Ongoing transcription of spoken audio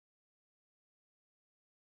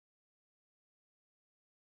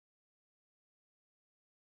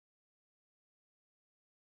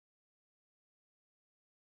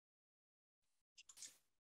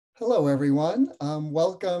Hello, everyone.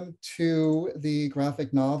 Welcome to the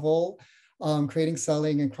graphic novel, Creating,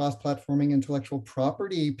 Selling, and Cross-Platforming Intellectual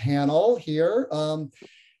Property panel here.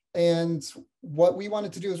 And what we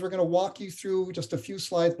wanted to do is we're going to walk you through just a few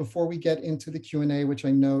slides before we get into the Q&A, which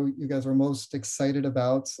I know you guys are most excited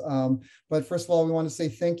about. But first of all, we want to say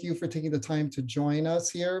thank you for taking the time to join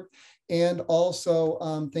us here. And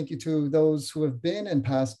also thank you to those who have been in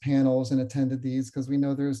past panels and attended these, because we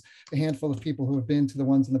know there's a handful of people who have been to the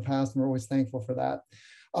ones in the past, and we're always thankful for that.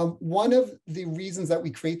 One of the reasons that we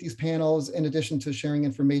create these panels, in addition to sharing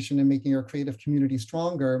information and making our creative community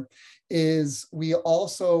stronger, is we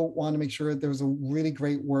also want to make sure there's a really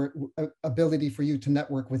great ability for you to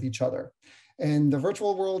network with each other. And the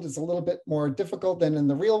virtual world is a little bit more difficult than in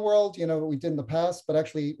the real world, you know, what we did in the past, but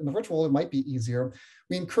actually in the virtual world, it might be easier.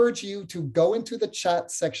 We encourage you to go into the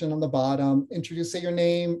chat section on the bottom, say your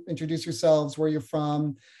name, introduce yourselves, where you're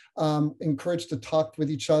from, encourage to talk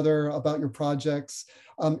with each other about your projects.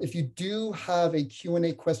 If you do have a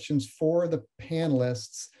Q&A questions for the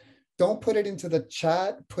panelists, don't put it into the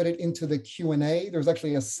chat, put it into the Q&A. There's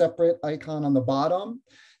actually a separate icon on the bottom,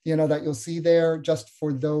 you know, that you'll see there just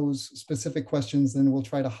for those specific questions, and we'll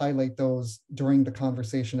try to highlight those during the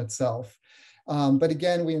conversation itself. But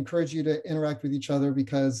again, we encourage you to interact with each other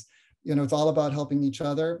because, you know, it's all about helping each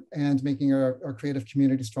other and making our creative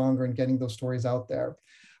community stronger and getting those stories out there.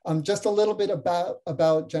 Just a little bit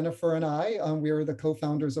about Jennifer and I. We are the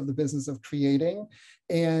co-founders of the Business of Creating,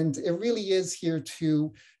 and it really is here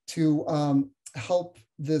to help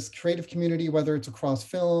this creative community, whether it's across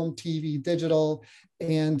film, TV, digital.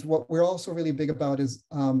 And what we're also really big about is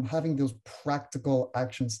having those practical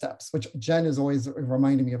action steps, which Jen is always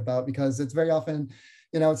reminding me about, because it's very often,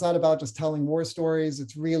 you know, it's not about just telling war stories.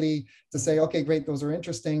 It's really to say, okay, great, those are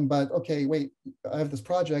interesting, but okay, wait, I have this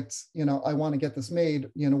project, you know, I want to get this made.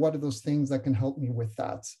 You know, what are those things that can help me with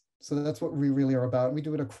that? So that's what we really are about. We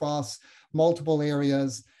do it across multiple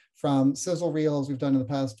areas, from sizzle reels we've done in the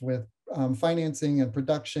past with financing and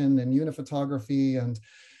production and uniphotography and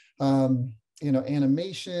you know,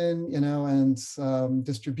 animation, you know, and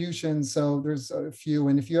distribution. So there's a few.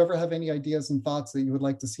 And if you ever have any ideas and thoughts that you would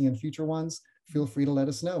like to see in future ones, feel free to let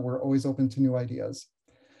us know. We're always open to new ideas.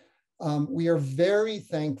 We are very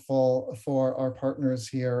thankful for our partners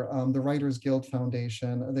here, the Writers Guild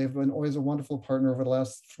Foundation. They've been always a wonderful partner over the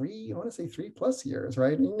last 3+ years,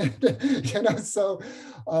 right? You know, so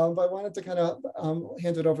I wanted to kind of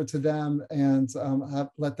hand it over to them and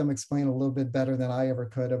let them explain a little bit better than I ever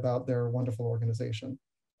could about their wonderful organization.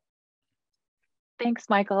 Thanks,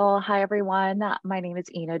 Michael. Hi, everyone. My name is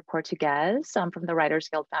Enid Portuguez. I'm from the Writers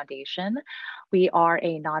Guild Foundation. We are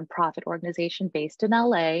a nonprofit organization based in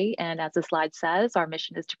LA. And as the slide says, our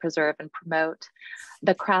mission is to preserve and promote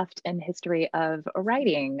the craft and history of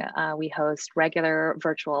writing. We host regular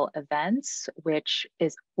virtual events, which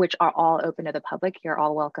are all open to the public. You're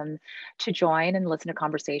all welcome to join and listen to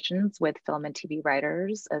conversations with film and TV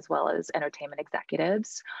writers, as well as entertainment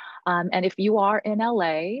executives. And if you are in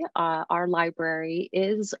LA, our library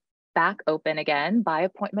is back open again by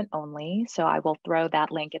appointment only. So I will throw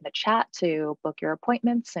that link in the chat to book your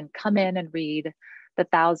appointments and come in and read the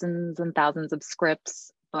thousands and thousands of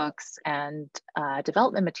scripts, books, and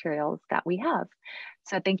development materials that we have.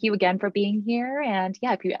 So thank you again for being here. And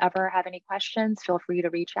yeah, if you ever have any questions, feel free to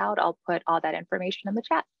reach out. I'll put all that information in the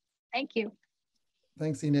chat. Thank you.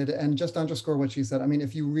 Thanks, Enid. And just to underscore what she said, I mean,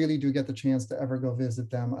 if you really do get the chance to ever go visit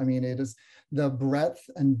them, I mean, it is the breadth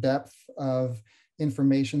and depth of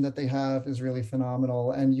information that they have is really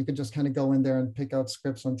phenomenal. And you could just kind of go in there and pick out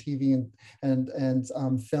scripts on TV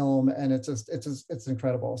and film, and it's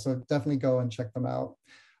incredible. So definitely go and check them out.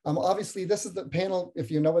 Obviously, this is the panel.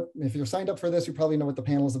 If you're signed up for this, you probably know what the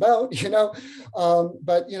panel is about, you know.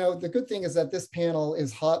 But you know, the good thing is that this panel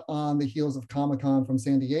is hot on the heels of Comic-Con from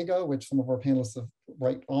San Diego, which some of our panelists have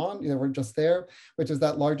right on. You know, we're just there, which is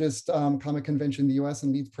that largest comic convention in the US,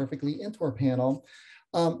 and leads perfectly into our panel.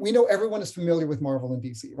 We know everyone is familiar with Marvel and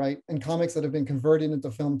DC, right? And comics that have been converted into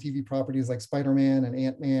film, TV properties like Spider-Man and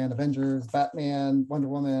Ant-Man, Avengers, Batman, Wonder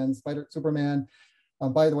Woman, Superman.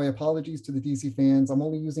 By the way, apologies to the DC fans. I'm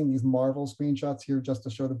only using these Marvel screenshots here just to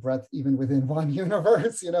show the breadth even within one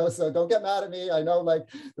universe, you know, so don't get mad at me. I know like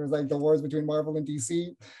there's like the wars between Marvel and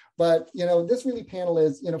DC, but you know, this really panel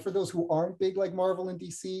is, you know, for those who aren't big like Marvel and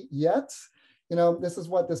DC yet, you know, this is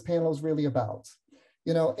what this panel is really about.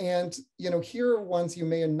 You know, and, you know, here are ones you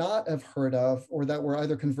may not have heard of, or that were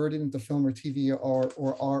either converted into film or TV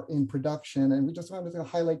or are in production. And we just wanted to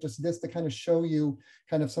highlight just this to kind of show you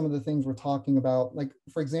kind of some of the things we're talking about. Like,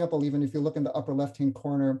 for example, even if you look in the upper left-hand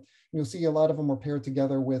corner, you'll see a lot of them were paired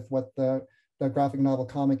together with what the the graphic novel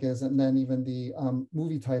comic is, and then even the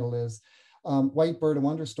movie title is. White Bird, A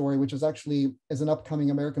Wonder Story, which is an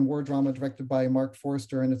upcoming American war drama directed by Mark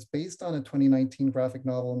Forster, and it's based on a 2019 graphic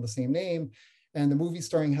novel in the same name. And the movie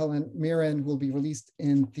starring Helen Mirren will be released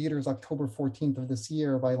in theaters October 14th of this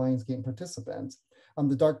year by Lionsgate participants.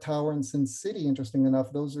 The Dark Tower and Sin City, interesting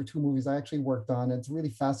enough, those are two movies I actually worked on. It's really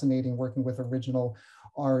fascinating working with original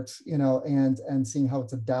art, and seeing how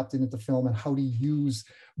it's adapted into film and how to use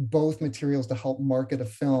both materials to help market a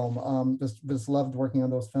film. Just loved working on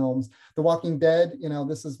those films. The Walking Dead,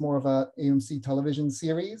 this is more of a AMC television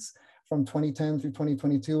series from 2010 through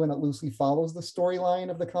 2022, and it loosely follows the storyline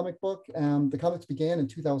of the comic book. The comics began in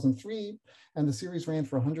 2003, and the series ran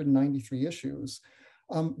for 193 issues.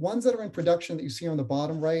 Ones that are in production that you see on the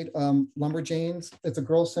bottom right, Lumberjanes, it's a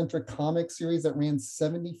girl-centric comic series that ran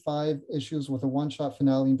 75 issues with a one-shot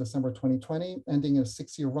finale in December 2020, ending a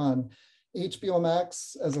 6-year run. HBO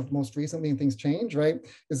Max, as of most recently, and things change, right,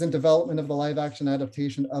 is in development of the live-action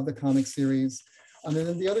adaptation of the comic series. And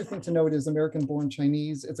then the other thing to note is American Born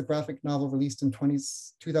Chinese. It's a graphic novel released in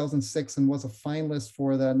 2006 and was a finalist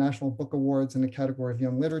for the National Book Awards in the category of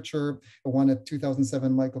Young Literature. It won a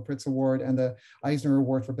 2007 Michael Pritz Award and the Eisner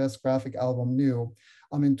Award for Best Graphic Album New.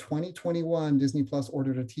 In 2021, Disney Plus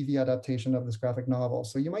ordered a TV adaptation of this graphic novel.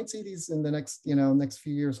 So you might see these in the next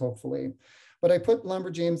few years, hopefully. But I put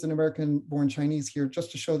Lumberjanes and American Born Chinese here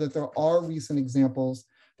just to show that there are recent examples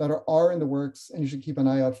that are in the works, and you should keep an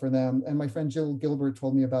eye out for them. And my friend Jill Gilbert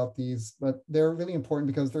told me about these, but they're really important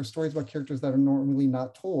because they're stories about characters that are normally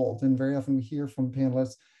not told. And very often we hear from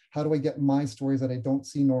panelists, how do I get my stories that I don't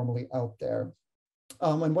see normally out there?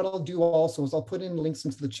 And what I'll do also is I'll put in links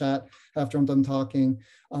into the chat after I'm done talking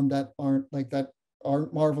that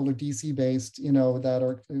aren't Marvel or DC based, that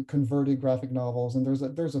are converted graphic novels. And there's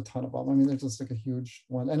a ton of them. I mean, there's just like a huge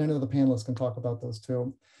one. And I know the panelists can talk about those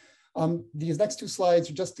too. These next two slides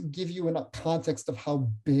are just to give you a context of how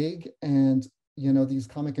big and these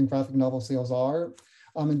comic and graphic novel sales are.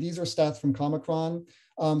 And these are stats from Comicron.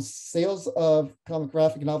 Sales of comic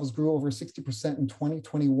graphic novels grew over 60% in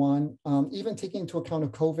 2021, even taking into account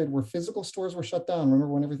of COVID, where physical stores were shut down. Remember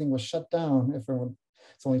when everything was shut down?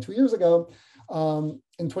 It's only 2 years ago.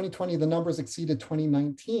 In 2020, the numbers exceeded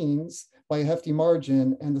 2019's by a hefty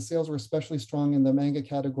margin, and the sales were especially strong in the manga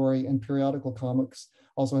category, and periodical comics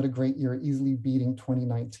also had a great year, easily beating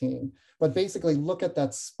 2019. But basically, look at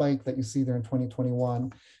that spike that you see there in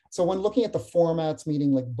 2021. So when looking at the formats,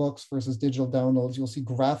 meaning like books versus digital downloads, you'll see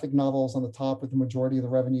graphic novels on the top with the majority of the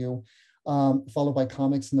revenue, followed by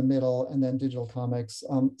comics in the middle, and then digital comics.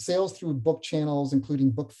 Sales through book channels,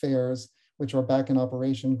 including book fairs, which are back in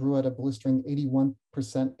operation, grew at a blistering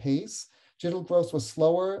 81% pace. Digital growth was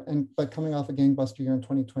slower, but coming off a gangbuster year in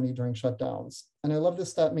 2020 during shutdowns. And I love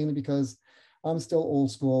this stat mainly because I'm still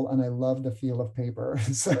old school and I love the feel of paper.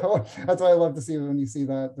 So that's why I love to see when you see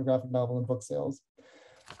the graphic novel and book sales.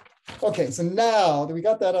 Okay, so now that we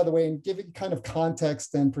got that out of the way and give it kind of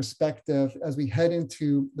context and perspective as we head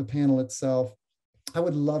into the panel itself, I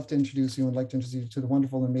would love to introduce you and like to introduce you to the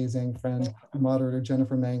wonderful, amazing friend and moderator,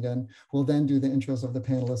 Jennifer Mangan, who will then do the intros of the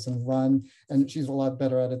panelists and run. And she's a lot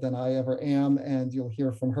better at it than I ever am. And you'll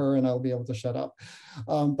hear from her and I'll be able to shut up.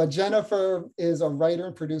 But Jennifer is a writer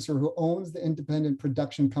and producer who owns the independent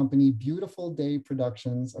production company, Beautiful Day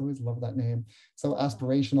Productions. I always love that name. So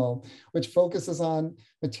aspirational, which focuses on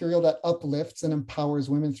material that uplifts and empowers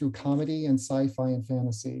women through comedy and sci-fi and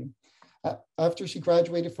fantasy. After she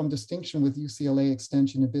graduated from distinction with UCLA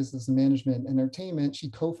Extension in Business and Management and Entertainment,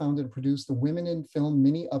 she co-founded and produced the Women in Film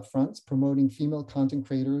mini upfronts, promoting female content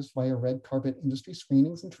creators via red carpet industry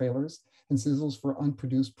screenings and trailers and sizzles for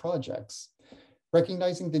unproduced projects.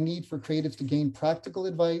 Recognizing the need for creatives to gain practical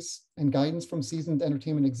advice and guidance from seasoned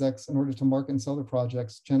entertainment execs in order to market and sell their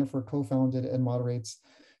projects, Jennifer co-founded and moderates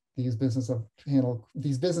these business of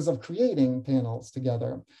creating panels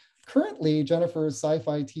together. Currently, Jennifer's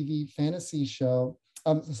sci-fi fantasy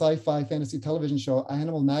television show,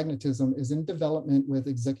 Animal Magnetism, is in development with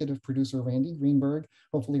executive producer Randy Greenberg.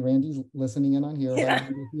 Hopefully Randy's listening in on here. Yeah.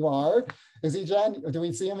 If you are. Is he, Jen? Do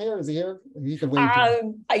we see him here? Is he here? He could wait.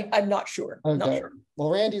 I'm not sure. Okay. Not sure.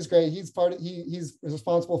 Well, Randy's great. He's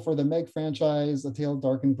responsible for the Meg franchise, A Tale of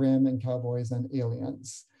Dark and Grim, and Cowboys and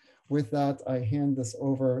Aliens. With that, I hand this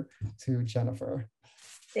over to Jennifer.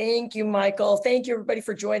 Thank you, Michael. Thank you, everybody,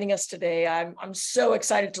 for joining us today. I'm so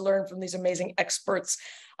excited to learn from these amazing experts.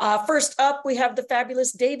 First up, we have the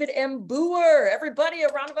fabulous David M. Booher. Everybody, a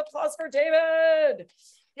round of applause for David.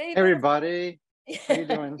 Hey, everybody. How you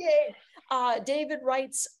doing? Yay. David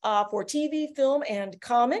writes for TV, film, and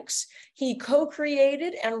comics. He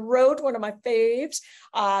co-created and wrote one of my faves,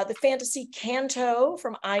 the fantasy Canto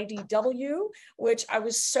from IDW, which I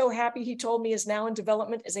was so happy he told me is now in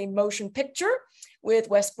development as a motion picture with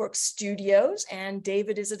Westbrook Studios. And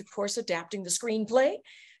David is, of course, adapting the screenplay.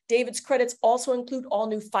 David's credits also include all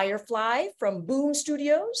new Firefly from Boom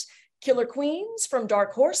Studios, Killer Queens from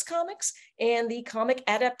Dark Horse Comics, and the comic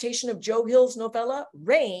adaptation of Joe Hill's novella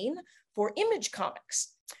Rain for Image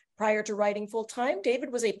Comics. Prior to writing full-time,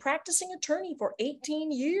 David was a practicing attorney for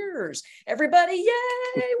 18 years. Everybody,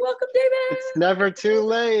 yay! Welcome, David! It's never too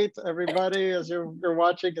late, everybody. As you're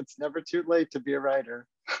watching, it's never too late to be a writer.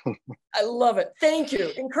 I love it. Thank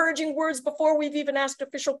you. Encouraging words before we've even asked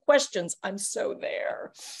official questions. I'm so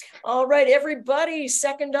there. All right, everybody.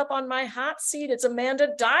 Second up on my hot seat, it's Amanda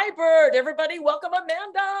Deibert. Everybody, welcome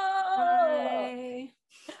Amanda. Hi.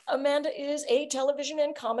 Amanda is a television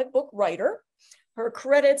and comic book writer. Her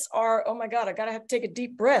credits are, oh my God, I gotta have to take a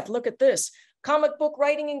deep breath. Look at this. Comic book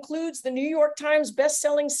writing includes the New York Times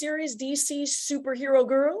best-selling series DC's Superhero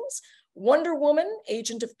Girls, Wonder Woman,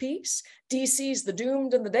 Agent of Peace, DC's The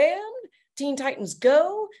Doomed and the Damned, Teen Titans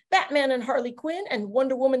Go, Batman and Harley Quinn, and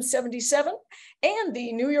Wonder Woman 77, and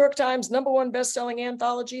the New York Times #1 best-selling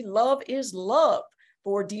anthology Love is Love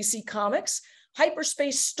for DC Comics,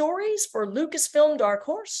 Hyperspace Stories for Lucasfilm Dark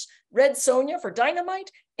Horse, Red Sonja for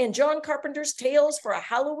Dynamite, and John Carpenter's Tales for a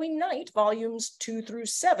Halloween Night, volumes 2 through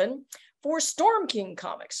 7 for Storm King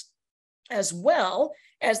Comics, as well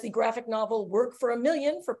as the graphic novel Work for a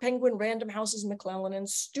Million for Penguin Random House's McClellan and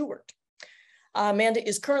Stewart. Amanda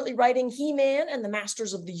is currently writing He-Man and the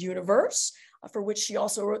Masters of the Universe, for which she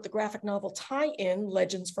also wrote the graphic novel tie-in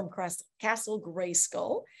Legends from Castle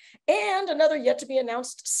Grayskull, and another yet to be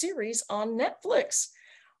announced series on Netflix.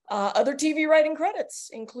 Other TV writing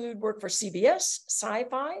credits include work for CBS,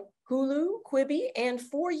 Sci-Fi, Hulu, Quibi, and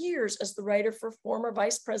 4 years as the writer for former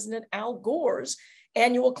Vice President Al Gore's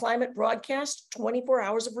annual climate broadcast, 24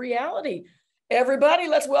 Hours of Reality. Everybody,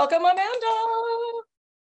 let's welcome Amanda.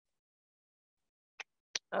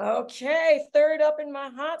 Okay, third up in my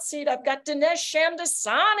hot seat, I've got Dinesh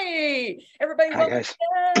Shamdasani. Everybody, hi welcome.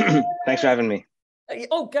 guys. Thanks for having me.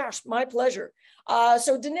 Oh gosh, my pleasure.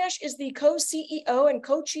 So Dinesh is the co-CEO and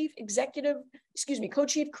co-chief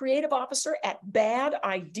creative officer at Bad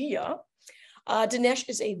Idea. Dinesh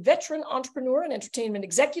is a veteran entrepreneur and entertainment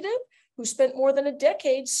executive who spent more than a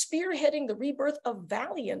decade spearheading the rebirth of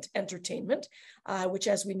Valiant Entertainment, which,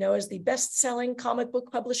 as we know, is the best-selling comic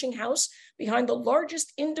book publishing house behind the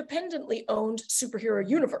largest independently owned superhero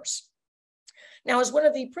universe. Now, as one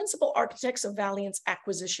of the principal architects of Valiant's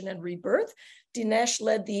acquisition and rebirth, Dinesh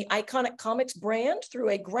led the iconic comics brand through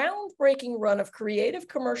a groundbreaking run of creative,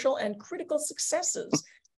 commercial, and critical successes.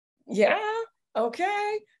 Yeah,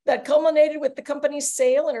 okay. That culminated with the company's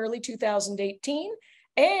sale in early 2018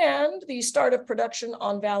 and the start of production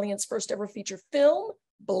on Valiant's first ever feature film,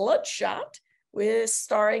 Bloodshot,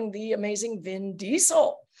 starring the amazing Vin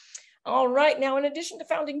Diesel. All right, now in addition to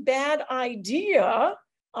founding Bad Idea,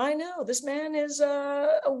 I know this man is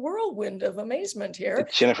a whirlwind of amazement here.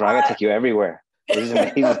 Jennifer, I'm gonna take you everywhere. This is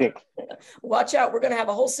amazing. Watch out, we're gonna have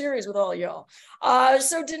a whole series with all y'all.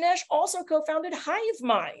 So Dinesh also co-founded Hive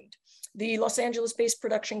Mind, the Los Angeles-based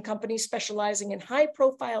production company specializing in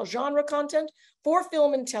high-profile genre content for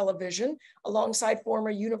film and television, alongside former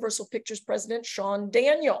Universal Pictures president Sean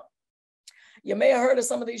Daniel. You may have heard of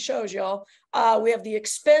some of these shows, y'all. We have The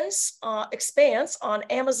Expanse on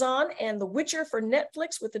Amazon and The Witcher for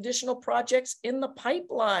Netflix, with additional projects in the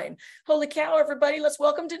pipeline. Holy cow, everybody, let's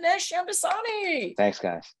welcome Dinesh Shamdasani. Thanks,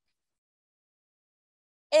 guys.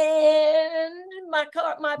 And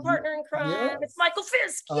my partner in crime, yes. It's Michael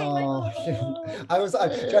Fisk. Oh, I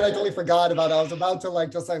totally forgot about it. I was about to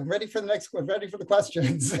ready for the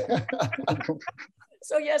questions.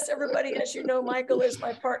 So yes, everybody, as you know, Michael is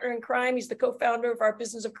my partner in crime. He's the co-founder of our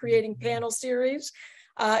Business of Creating panel series.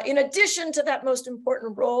 In addition to that most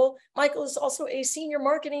important role, Michael is also a senior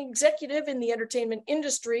marketing executive in the entertainment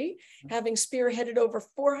industry, having spearheaded over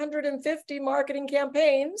 450 marketing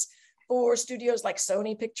campaigns for studios like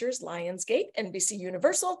Sony Pictures, Lionsgate, NBC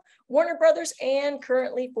Universal, Warner Brothers, and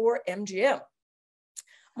currently for MGM.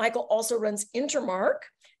 Michael also runs Intermark,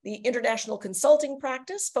 the international consulting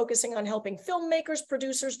practice focusing on helping filmmakers,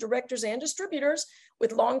 producers, directors, and distributors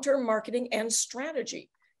with long-term marketing and strategy.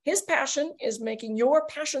 His passion is making your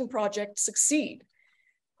passion project succeed.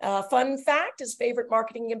 Fun fact, his favorite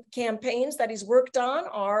marketing campaigns that he's worked on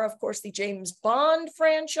are, of course, the James Bond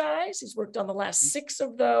franchise. He's worked on the last 6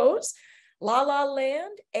 of those, La La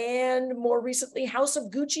Land, and more recently, House of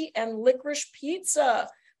Gucci and Licorice Pizza.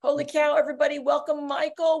 Holy cow, everybody. Welcome,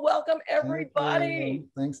 Michael. Welcome, everybody.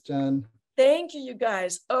 Thanks, Jen. Thank you, you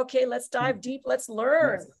guys. Okay, let's dive deep. Let's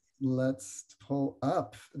learn. Let's pull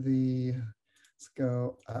up let's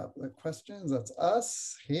go up the questions. That's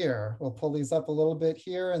us here. We'll pull these up a little bit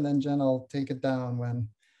here, and then Jen will take it down when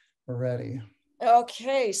we're ready.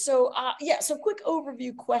 Okay, so so quick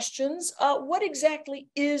overview questions. What exactly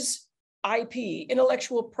is IP,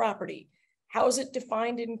 intellectual property? How is it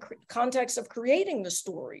defined in context of creating the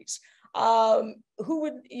stories? Who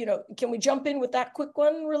would, can we jump in with that quick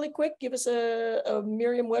one really quick? Give us a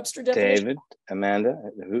Merriam-Webster definition. David, Amanda,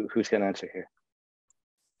 who's going to answer here?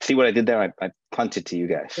 See what I did there? I punted to you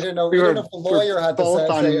guys. We didn't know if the lawyer had to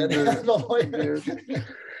say it.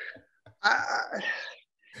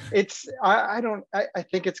 I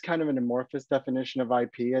think it's kind of an amorphous definition of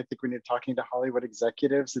IP. I think when you're talking to Hollywood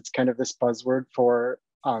executives, it's kind of this buzzword for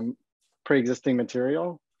pre-existing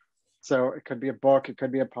material. So it could be a book, it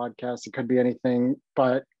could be a podcast, it could be anything.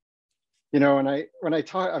 But when I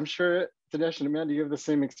talk, I'm sure Dinesh and Amanda, you have the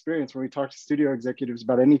same experience when we talk to studio executives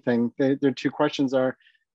about anything. Their two questions are,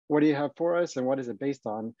 what do you have for us, and what is it based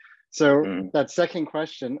on? So that second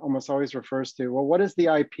question almost always refers to, well, what is the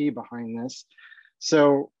IP behind this?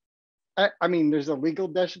 So, I mean, there's a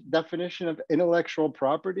legal definition of intellectual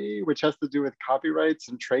property, which has to do with copyrights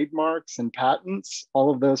and trademarks and patents.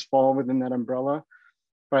 All of those fall within that umbrella.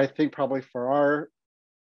 But I think probably for our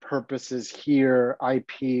purposes here,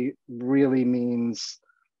 IP really means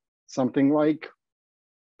something like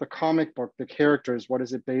the comic book, the characters, what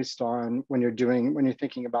is it based on when you're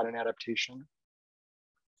thinking about an adaptation?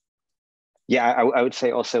 Yeah, I would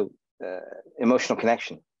say also emotional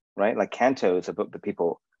connection, right? Like Canto is a book that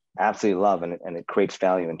people absolutely love, and it creates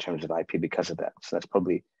value in terms of IP because of that. So that's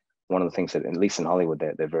probably one of the things that, at least in Hollywood,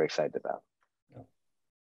 they're very excited about.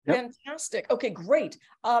 Yep. Fantastic. Okay, great.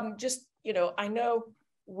 I know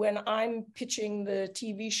when I'm pitching the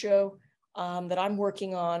TV show that I'm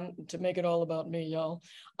working on, to make it all about me, y'all.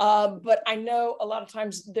 But I know a lot of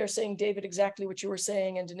times they're saying, David, exactly what you were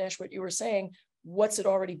saying, and Dinesh, what you were saying. What's it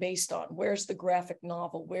already based on? Where's the graphic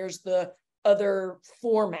novel? Where's the other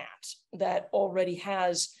format that already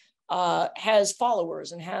has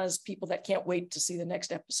followers and has people that can't wait to see the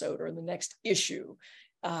next episode or the next issue,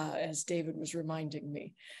 as David was reminding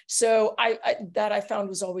me. So I found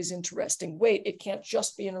was always interesting. Wait, it can't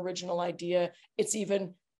just be an original idea. It's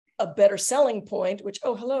even a better selling point, which,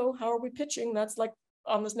 oh, hello, how are we pitching? That's like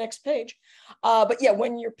on this next page. But yeah,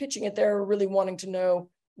 when you're pitching it, they're really wanting to know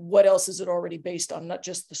what else is it already based on, not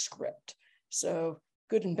just the script. So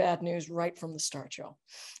good and bad news right from the start, y'all.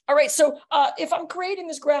 All right, so if I'm creating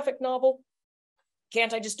this graphic novel,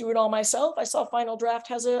 can't I just do it all myself? I saw Final Draft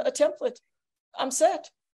has a template. I'm set.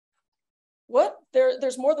 What?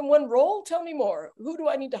 There's more than one role? Tell me more. Who do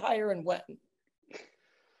I need to hire and when?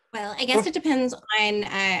 Well, I guess it depends on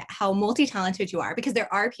how multi-talented you are, because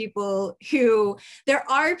there are people who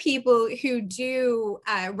do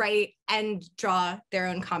write and draw their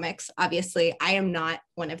own comics. Obviously, I am not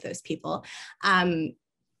one of those people.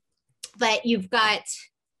 But you've got,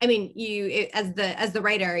 I mean, as the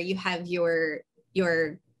writer, you have your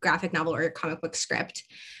graphic novel or comic book script.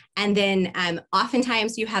 And then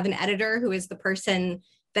oftentimes you have an editor who is the person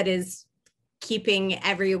that is keeping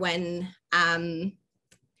everyone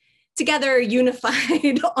together,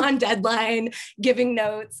 unified on deadline, giving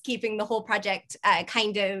notes, keeping the whole project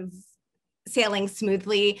kind of sailing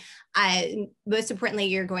smoothly. Most importantly,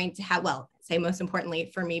 you're going to have, well, say most importantly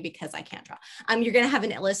for me, because I can't draw, you're going to have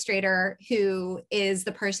an illustrator who is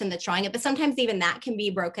the person that's drawing it. But sometimes even that can be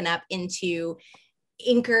broken up into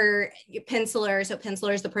inker, penciler. So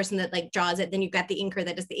penciler is the person that like draws it. Then you've got the inker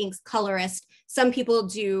that does the inks, colorist. Some people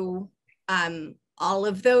do all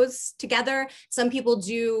of those together. Some people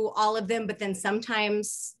do all of them, but then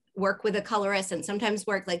sometimes work with a colorist and sometimes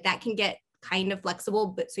work like that can get kind of flexible.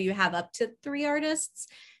 But so you have up to 3 artists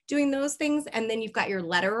doing those things. And then you've got your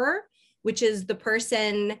letterer, which is the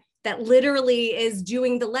person that literally is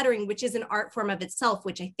doing the lettering, which is an art form of itself,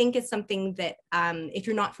 which I think is something that if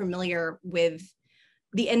you're not familiar with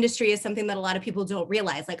the industry, is something that a lot of people don't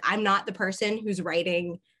realize. Like, I'm not the person who's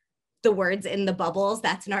writing the words in the bubbles.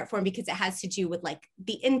 That's an art form because it has to do with like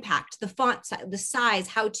the impact, the font size, the size,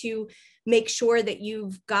 how to make sure that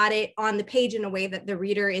you've got it on the page in a way that the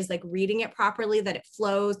reader is like reading it properly, that it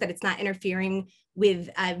flows, that it's not interfering with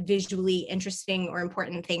visually interesting or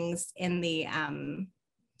important things in the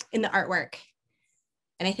artwork.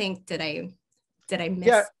 And I think, did I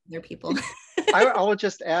miss other people? I will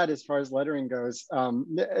just add, as far as lettering goes,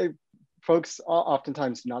 folks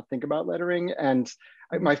oftentimes do not think about lettering. And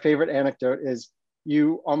my favorite anecdote is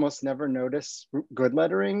you almost never notice good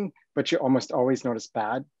lettering but you almost always notice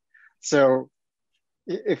bad. So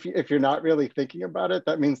if you're not really thinking about it,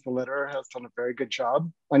 that means the letterer has done a very good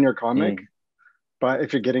job on your comic. But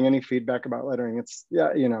if you're getting any feedback about lettering, it's,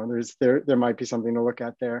 yeah, you know, there might be something to look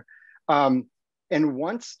at there. And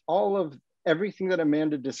once all of everything that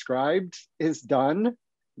Amanda described is done,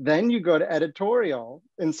 then you go to editorial.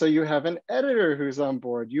 And so you have an editor who's on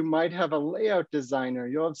board. You might have a layout designer.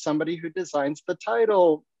 You'll have somebody who designs the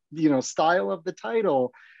title, you know, style of the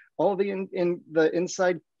title, all the the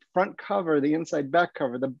inside front cover, the inside back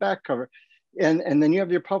cover, the back cover, and then you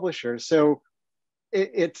have your publisher. So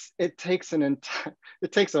it takes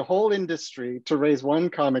it takes a whole industry to raise one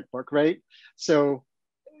comic book, right? So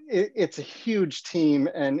it's a huge team,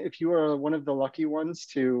 and if you are one of the lucky ones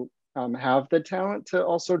to have the talent to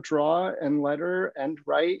also draw and letter and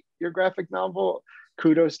write your graphic novel,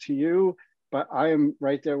 kudos to you. But I am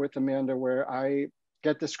right there with Amanda, where I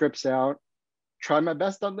get the scripts out, try my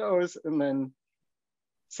best on those, and then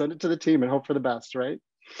send it to the team and hope for the best, right?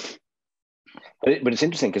 But it's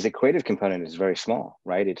interesting because the creative component is very small,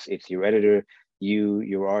 right? It's your editor,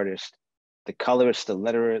 your artist, the colorist, the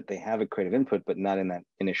letterer. They have a creative input, but not in that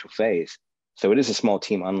initial phase. So it is a small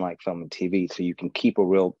team, unlike film and TV. So you can keep a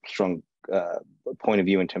real strong point of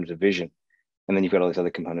view in terms of vision, and then you've got all these other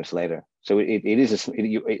components later. So it is.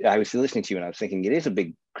 I was listening to you, and I was thinking it is a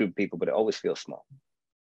big group of people, but it always feels small.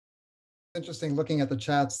 Interesting looking at the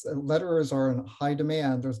chats. Letterers are in high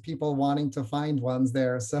demand. There's people wanting to find ones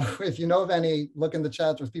there. So if you know of any, look in the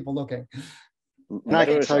chat. There's people looking. And I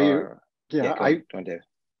can tell you, yeah, go on, Dave.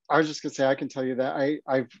 I was just gonna say, I can tell you that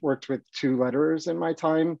I've worked with 2 letterers in my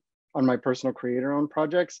time on my personal creator-owned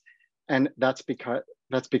projects, and that's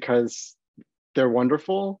because they're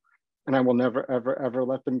wonderful, and I will never, ever, ever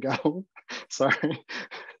let them go. Sorry.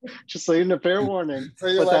 Just so you know, fair warning. So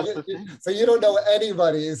you're like, so you don't know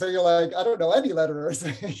anybody. So you're like, I don't know any letterers.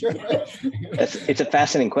 It's a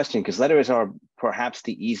fascinating question, because letterers are perhaps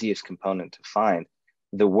the easiest component to find.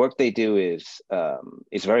 The work they do is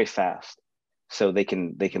very fast, so they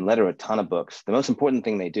can letter a ton of books. The most important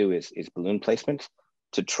thing they do is balloon placements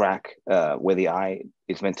to track where the eye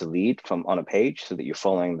is meant to lead from on a page, so that you're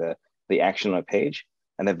following the action on a page,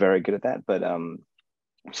 and they're very good at that. But I'm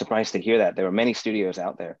surprised to hear that there are many studios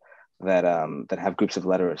out there that have groups of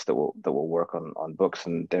letterers that will work on books,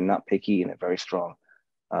 and they're not picky and they're very strong.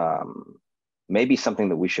 Maybe something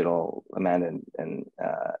that we should all, Amanda and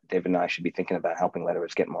David and I, should be thinking about, helping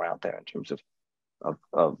letterers get more out there in terms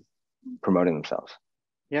of promoting themselves.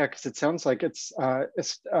 Yeah, because it sounds like it's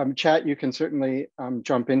chat. You can certainly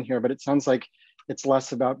jump in here, but it sounds like it's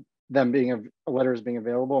less about them letters being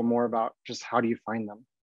available, more about just how do you find them?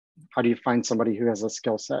 How do you find somebody who has a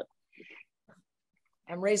skill set?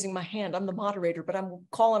 I'm raising my hand. I'm the moderator, but I'm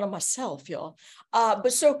calling on myself, y'all.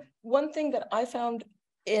 But so one thing that I found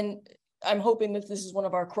I'm hoping that this is one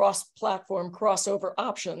of our cross-platform crossover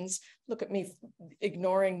options. Look at me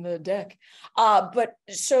ignoring the deck. But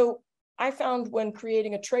so I found when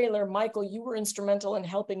creating a trailer, Michael, you were instrumental in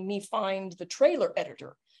helping me find the trailer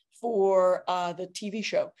editor for the TV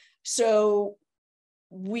show. So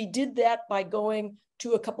we did that by going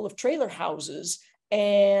to a couple of trailer houses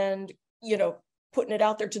and, you know, putting it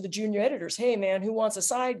out there to the junior editors. Hey man, who wants a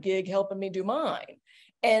side gig helping me do mine?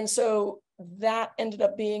 And so that ended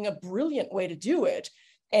up being a brilliant way to do it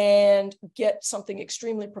and get something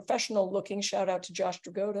extremely professional looking, shout out to Josh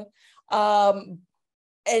Dragotta,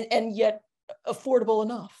 and yet affordable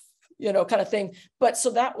enough, you know, kind of thing. But so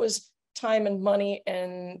that was time and money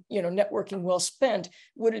and, you know, networking well spent.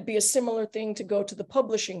 Would it be a similar thing to go to the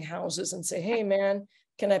publishing houses and say, hey man,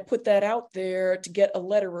 can I put that out there to get a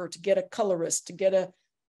letterer, to get a colorist, to get a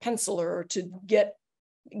penciler, to get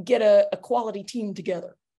a quality team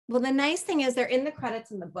together? Well, the nice thing is they're in the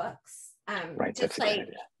credits in the books. Right. Just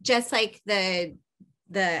like the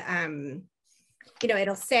you know,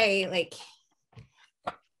 it'll say like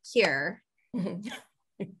here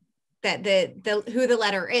that the who the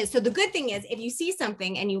letter is. So the good thing is, if you see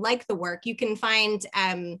something and you like the work, you can find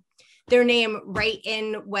their name right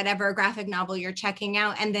in whatever graphic novel you're checking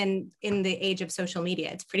out. And then in the age of social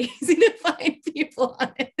media, it's pretty easy to find people,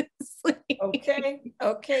 honestly.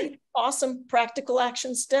 Okay, awesome. Practical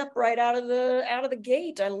action step right out of the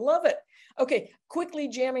gate. I love it. Okay, quickly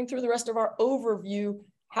jamming through the rest of our overview.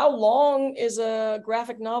 How long is a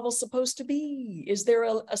graphic novel supposed to be? Is there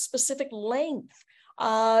a specific length?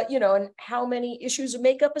 You know, and how many issues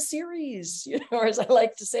make up a series, you know, or as I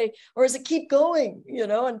like to say, or does it keep going, you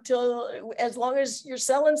know, until, as long as you're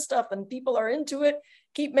selling stuff and people are into it,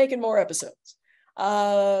 keep making more episodes.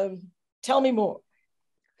 Tell me more.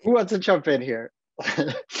 Who wants to jump in here?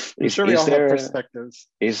 I'm sure we all have perspectives.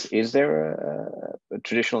 Is there a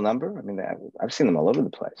traditional number? I mean, I've seen them all over the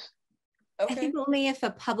place. Okay. I think only if a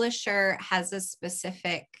publisher has a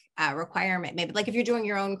specific requirement, maybe like if you're doing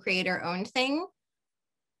your own creator-owned thing,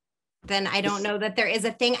 then I don't know that there is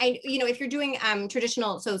a thing. If you're doing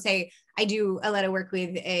traditional, so say I do a lot of work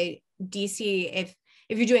with a DC, if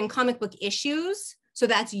you're doing comic book issues, so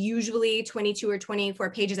that's usually 22 or 24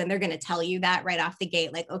 pages, and they're going to tell you that right off the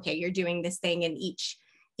gate, like, okay, you're doing this thing in each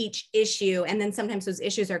issue, and then sometimes those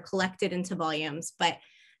issues are collected into volumes. But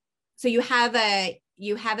so you have a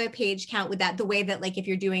page count with that, the way that like if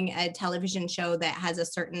you're doing a television show that has a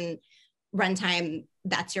certain runtime,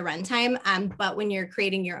 that's your runtime. But when you're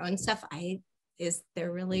creating your own stuff, is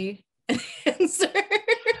there really an answer?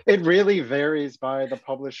 It really varies by the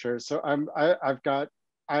publisher. So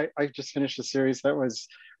I just finished a series that was,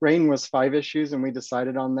 Rain was 5 issues and we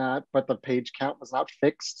decided on that, but the page count was not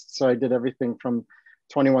fixed. So I did everything from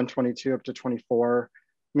 21, 22 up to 24.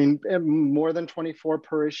 I mean, more than 24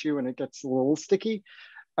 per issue and it gets a little sticky.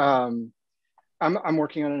 I'm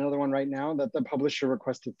working on another one right now that the publisher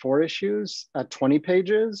requested 4 issues at 20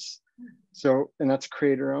 pages. So, and that's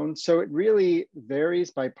creator owned. So it really varies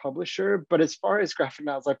by publisher. But as far as graphic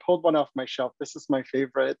novels, I pulled one off my shelf. This is my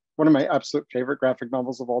favorite, one of my absolute favorite graphic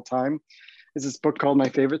novels of all time, is this book called My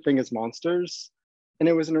Favorite Thing is Monsters. And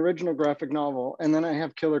it was an original graphic novel. And then I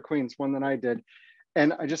have Killer Queens, one that I did.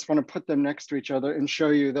 And I just want to put them next to each other and show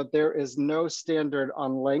you that there is no standard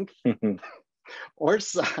on length or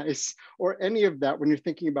size or any of that when you're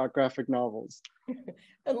thinking about graphic novels.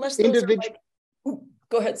 Unless those are like, ooh,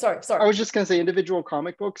 go ahead, sorry. I was just going to say individual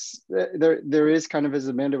comic books, there is kind of, as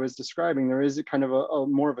Amanda was describing, there is a kind of a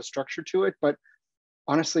more of a structure to it. But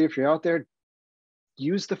honestly, if you're out there,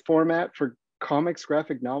 use the format for comics,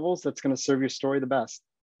 graphic novels, that's going to serve your story the best.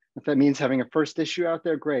 If that means having a first issue out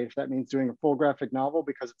there, great. If that means doing a full graphic novel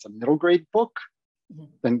because it's a middle grade book,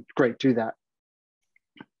 then great, do that.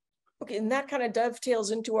 Okay, and that kind of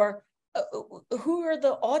dovetails into our, who are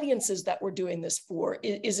the audiences that we're doing this for?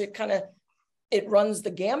 Is it kind of, it runs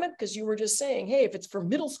the gamut? Because you were just saying, hey, if it's for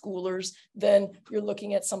middle schoolers, then you're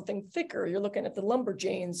looking at something thicker. You're looking at the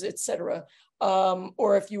Lumberjanes, et cetera.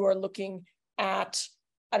 Or if you are looking at,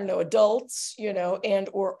 I don't know, adults, and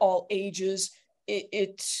or all ages,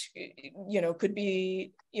 it could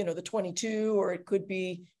be, the 22, or it could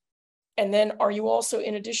be. And then are you also,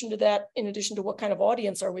 in addition to that, in addition to what kind of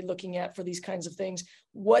audience are we looking at for these kinds of things,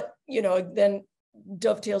 what, then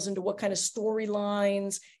dovetails into what kind of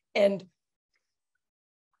storylines? And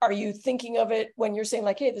are you thinking of it when you're saying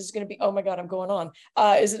like, hey, this is going to be, oh my God, I'm going on.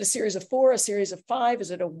 Is it a series of 4, a series of 5?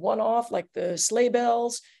 Is it a one-off like the Sleigh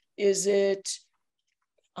Bells? Is it,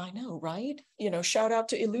 I know, right? Shout out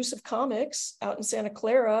to Elusive Comics out in Santa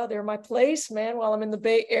Clara. They're my place, man, while I'm in the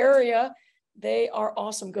Bay Area. They are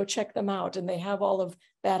awesome. Go check them out. And they have all of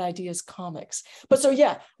Bad Ideas Comics. But so,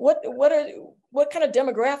 yeah, what kind of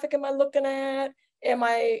demographic am I looking at? Am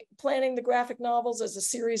I planning the graphic novels as a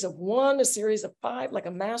series of 1, a series of 5, like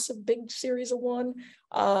a massive big series of 1,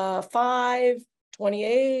 5,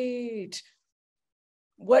 28?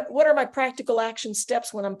 What are my practical action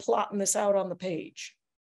steps when I'm plotting this out on the page?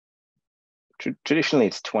 Traditionally,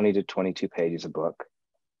 it's 20 to 22 pages a book,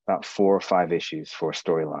 about 4 or 5 issues for a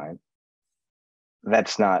storyline.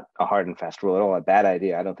 That's not a hard and fast rule at all. A bad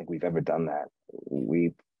idea. I don't think we've ever done that.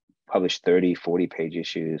 We published 30, 40-page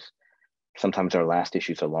issues. Sometimes our last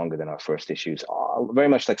issues are longer than our first issues. Very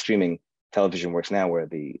much like streaming television works now, where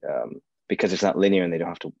because it's not linear and they don't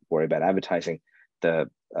have to worry about advertising, the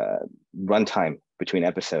runtime between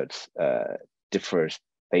episodes differs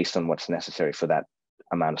based on what's necessary for that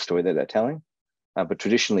amount of story that they're telling. But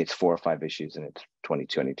traditionally, it's 4 or 5 issues and it's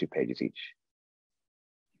 22 pages each.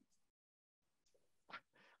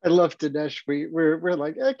 I love Dinesh. We're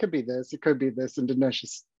like, it could be this, it could be this, and Dinesh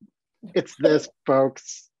is, it's this,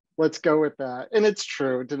 folks. Let's go with that. And it's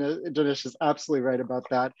true. Dinesh is absolutely right about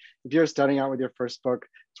that. If you're starting out with your first book,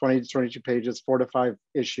 20 to 22 pages, 4 to 5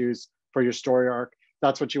 issues for your story arc,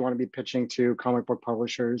 that's what you want to be pitching to comic book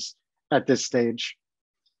publishers at this stage.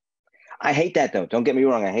 I hate that though. Don't get me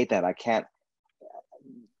wrong. I hate that.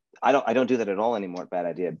 I don't do that at all anymore at Bad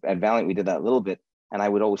Idea. At Valiant, we did that a little bit. And I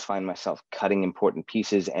would always find myself cutting important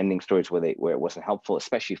pieces, ending stories where it wasn't helpful,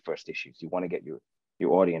 especially first issues. You want to get your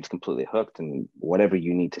audience completely hooked, and whatever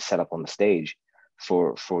you need to set up on the stage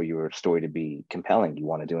for your story to be compelling, you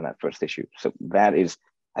want to do in that first issue. So that is,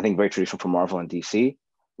 I think, very traditional for Marvel and DC,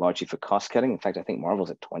 largely for cost cutting. In fact, I think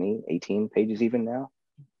Marvel's at 20, 18 pages even now,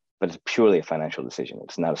 but it's purely a financial decision.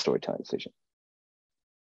 It's not a storytelling decision.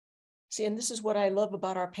 See, and this is what I love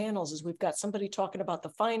about our panels is we've got somebody talking about the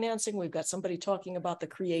financing, we've got somebody talking about the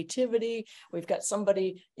creativity, we've got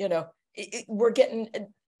somebody, you know, we're getting,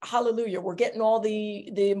 hallelujah, we're getting all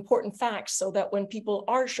the important facts so that when people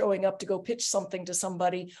are showing up to go pitch something to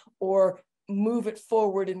somebody or move it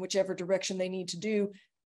forward in whichever direction they need to do,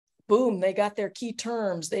 boom, they got their key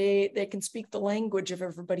terms. They can speak the language of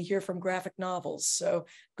everybody here from graphic novels. So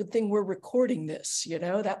good thing we're recording this, you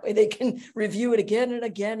know, that way they can review it again and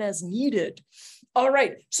again as needed. All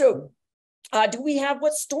right, so do we have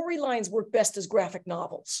what storylines work best as graphic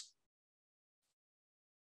novels?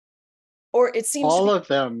 Or it seems all of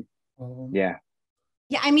them. Yeah.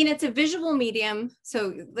 Yeah, I mean, it's a visual medium,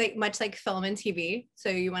 so like much like film and TV. So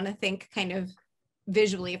you want to think kind of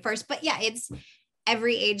visually at first, but yeah, it's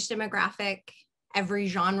every age demographic, every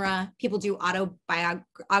genre. People do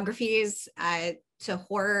autobiographies to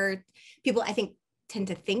horror. People, I think, tend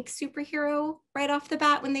to think superhero right off the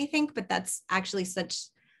bat when they think, but that's actually such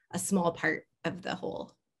a small part of the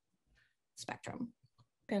whole spectrum.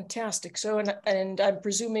 Fantastic. So, and I'm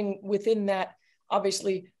presuming within that,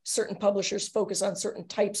 obviously, certain publishers focus on certain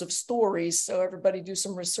types of stories. So everybody do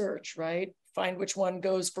some research, right? Find which one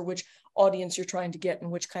goes for which audience you're trying to get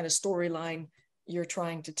and which kind of storyline you're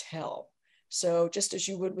trying to tell. So just as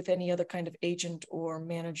you would with any other kind of agent or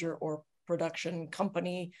manager or production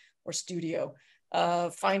company or studio,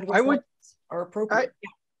 find which ones are appropriate.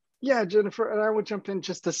 Yeah, Jennifer, and I would jump in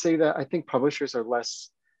just to say that I think publishers are less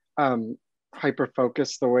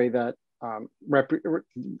hyper-focused the way that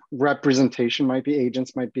representation might be,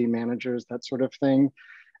 agents might be, managers, that sort of thing.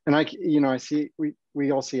 And I see,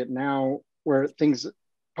 we all see it now where things,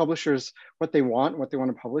 publishers, what they want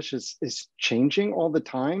to publish is changing all the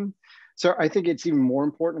time. So I think it's even more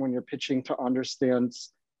important when you're pitching to understand,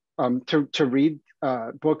 to read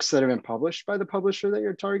books that have been published by the publisher that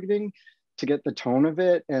you're targeting, to get the tone of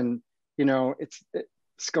it. And, you know,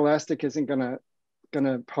 Scholastic isn't gonna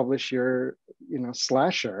publish your, you know,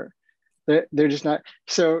 slasher. They're just not.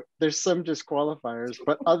 So there's some disqualifiers,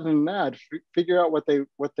 but other than that, figure out what they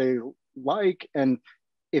like. And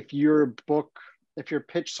if your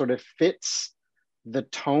pitch sort of fits the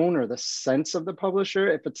tone or the sense of the publisher,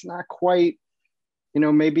 if it's not quite, you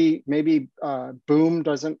know, maybe Boom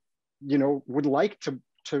doesn't, you know, would like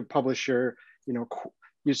to publish your, you know,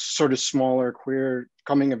 your sort of smaller queer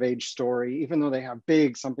coming of age story, even though they have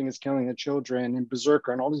big Something is Killing the Children and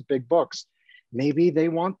Berserker and all these big books. Maybe they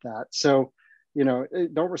want that. So, you know,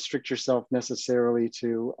 don't restrict yourself necessarily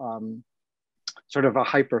to sort of a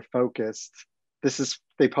hyper-focused,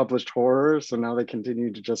 they published horror, so now they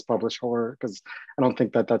continue to just publish horror, because I don't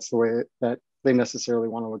think that's the way that they necessarily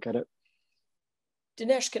want to look at it.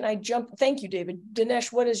 Dinesh, can I jump? Thank you, David.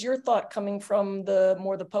 Dinesh, what is your thought coming from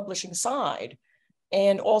the publishing side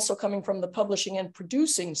and also coming from the publishing and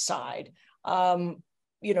producing side? You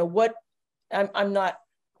know, what, I'm not,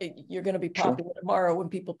 you're going to be popular tomorrow when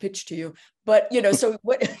people pitch to you, but, you know, so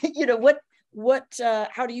what, you know,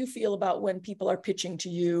 how do you feel about when people are pitching to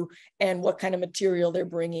you and what kind of material they're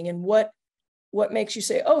bringing and what makes you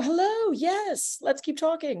say, oh, hello, yes, let's keep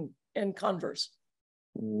talking and converse?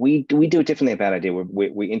 We do it differently at Bad Idea.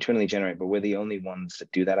 We internally generate, but we're the only ones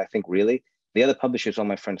that do that, I think, really. The other publishers, all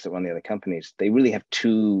my friends that run the other companies, they really have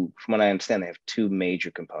two, from what I understand, they have two major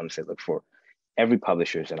components they look for. Every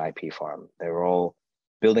publisher is an IP farm. They're all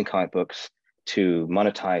building comic books to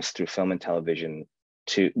monetize through film and television,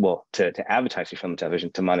 to advertise through film and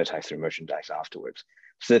television, to monetize through merchandise afterwards.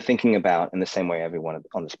 So they're thinking about, in the same way everyone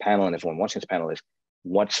on this panel and everyone watching this panel is,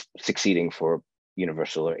 what's succeeding for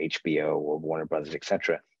Universal or HBO or Warner Brothers,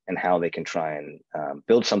 etc., and how they can try and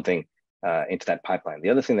build something into that pipeline.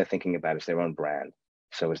 The other thing they're thinking about is their own brand.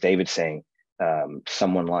 So as David's saying,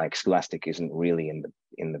 someone like Scholastic isn't really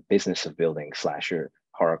in the business of building slasher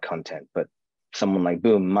horror content, but someone like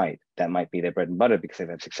Boom might. That might be their bread and butter because they've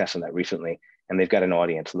had success on that recently, and they've got an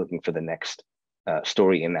audience looking for the next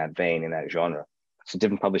story in that vein, in that genre. So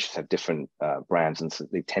different publishers have different brands, and so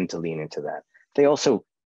they tend to lean into that.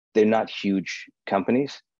 They're not huge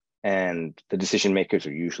companies, and the decision makers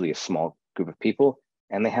are usually a small group of people,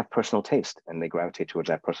 and they have personal taste, and they gravitate towards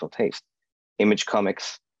that personal taste. Image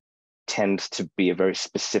Comics tends to be a very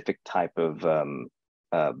specific type of,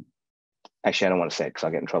 actually, I don't want to say it because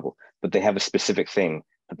I'll get in trouble, but they have a specific thing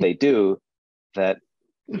that they do that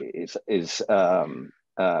is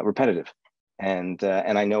repetitive. And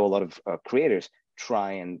I know a lot of creators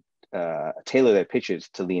try and tailor their pitches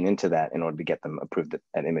to lean into that in order to get them approved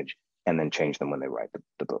at Image, and then change them when they write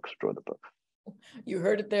the books, draw the book. You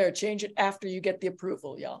heard it there. Change it after you get the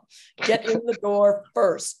approval, y'all. Get in the door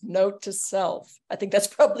first. Note to self. I think that's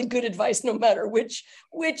probably good advice, no matter which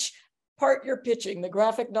part you're pitching, the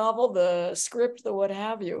graphic novel, the script, the what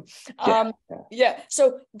have you. Yeah.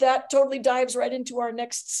 So that totally dives right into our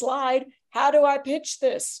next slide. How do I pitch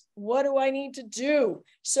this? What do I need to do?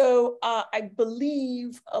 So I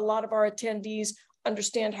believe a lot of our attendees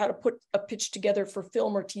understand how to put a pitch together for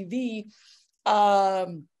film or TV,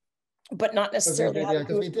 but not necessarily how to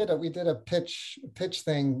do it. We did a pitch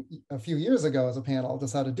thing a few years ago as a panel,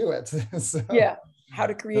 just how to do it. So. Yeah, how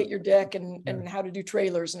to create your deck and how to do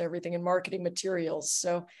trailers and everything and marketing materials.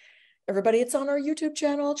 So everybody, it's on our YouTube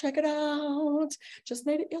channel. Check it out. Just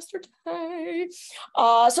made it yesterday.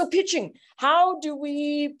 So pitching, how do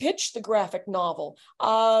we pitch the graphic novel?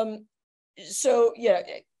 So yeah,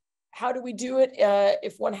 how do we do it?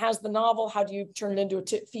 If one has the novel, how do you turn it into a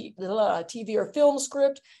TV or film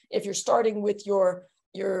script? If you're starting with your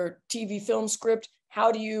TV film script,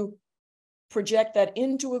 how do you project that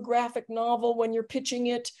into a graphic novel when you're pitching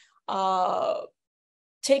it?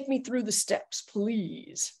 Take me through the steps,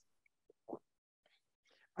 please.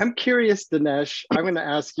 I'm curious, Dinesh. I'm going to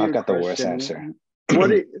ask you. I've got the worst answer.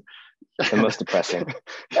 The most depressing.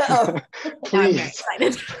 Please.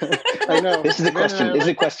 I know. This is a question. This is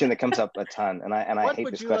a question that comes up a ton, and I hate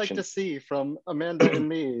this question. What would you like to see from Amanda and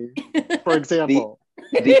me, for example?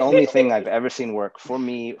 The only thing I've ever seen work for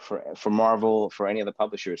me, for Marvel, for any other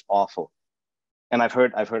publisher is awful. And I've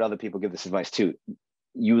heard other people give this advice too.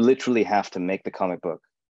 You literally have to make the comic book,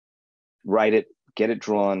 write it, get it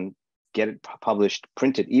drawn, get it published,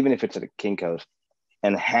 print it, even if it's at a Kinko's,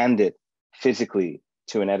 and hand it physically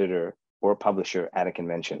to an editor or a publisher at a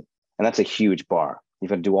convention. And that's a huge bar. You've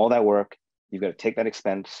got to do all that work. You've got to take that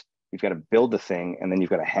expense. You've got to build the thing, and then you've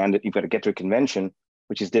got to hand it. You've got to get to a convention,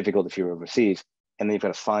 which is difficult if you're overseas. And then you've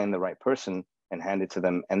got to find the right person and hand it to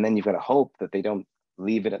them. And then you've got to hope that they don't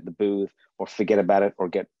leave it at the booth or forget about it or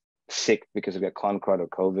get sick because they've got con crud or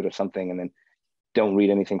COVID or something, and then don't read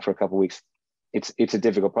anything for a couple of weeks. It's a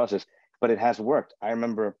difficult process, but it has worked. I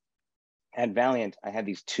remember at Valiant, I had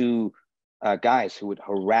these two guys who would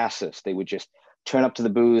harass us. They would just turn up to the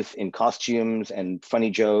booth in costumes and funny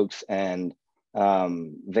jokes, and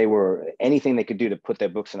they were anything they could do to put their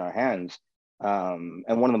books in our hands. And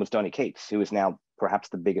one of them was Donny Cates, who is now perhaps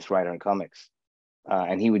the biggest writer in comics.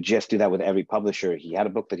 And he would just do that with every publisher. He had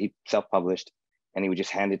a book that he self-published, and he would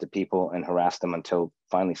just hand it to people and harass them until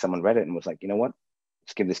finally someone read it and was like, you know what?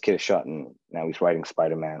 Let's give this kid a shot. And now he's writing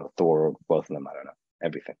Spider-Man or Thor or both of them. I don't know,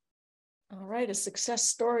 everything. All right, a success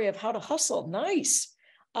story of how to hustle. Nice.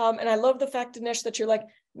 And I love the fact, Dinesh, that you're like,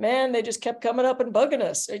 man, they just kept coming up and bugging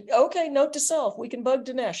us. Okay, note to self, we can bug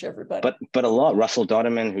Dinesh, everybody. But a lot. Russell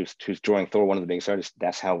Dodderman, who's drawing Thor, one of the biggest artists,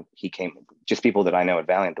 that's how he came. Just people that I know at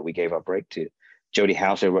Valiant that we gave our break to. Jodie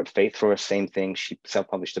Hauser wrote Faith for us, same thing. She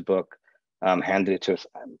self-published a book, handed it to us.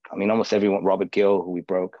 I mean, almost everyone. Robert Gill, who we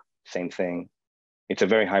broke, same thing. It's a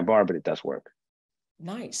very high bar, but it does work.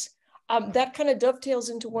 Nice. That kind of dovetails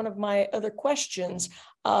into one of my other questions,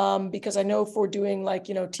 because I know for doing like,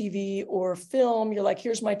 TV or film, you're like,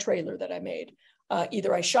 here's my trailer that I made.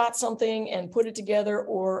 Either I shot something and put it together,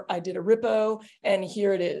 or I did a rippo and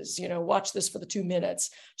here it is, watch this for the 2 minutes.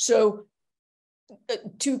 So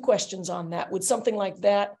two questions on that. Would something like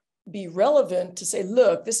that be relevant to say,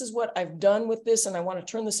 look, this is what I've done with this and I want to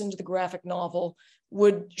turn this into the graphic novel?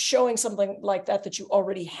 Would showing something like that you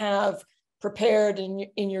already have prepared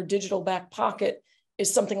in your digital back pocket,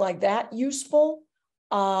 is something like that useful?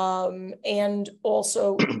 And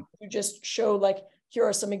also you just show like, here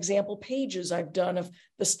are some example pages I've done of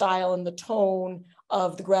the style and the tone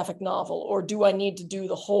of the graphic novel, or do I need to do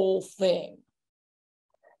the whole thing?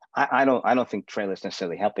 I don't think trailers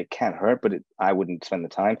necessarily help. They can't hurt, but I wouldn't spend the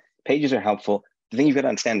time. Pages are helpful. The thing you've got to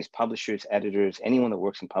understand is publishers, editors, anyone that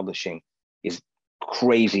works in publishing is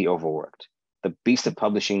crazy overworked. The beast of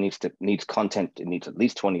publishing needs content. It needs at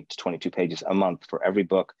least 20 to 22 pages a month for every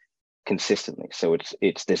book consistently. So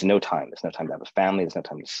there's no time. There's no time to have a family. There's no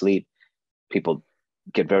time to sleep. People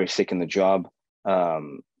get very sick in the job.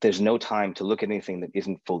 There's no time to look at anything that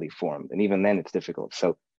isn't fully formed. And even then it's difficult.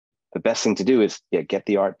 So the best thing to do is get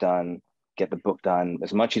the art done, get the book done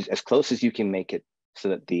as close as you can make it, so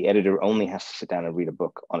that the editor only has to sit down and read a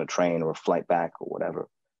book on a train or a flight back or whatever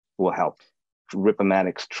will help.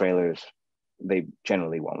 Rip-o-matics, trailers, they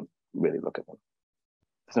generally won't really look at them.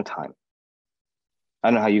 There's no time. I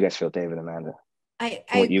don't know how you guys feel, David, Amanda. I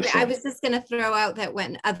agree. I was just going to throw out that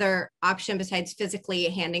one other option besides physically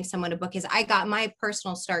handing someone a book is I got my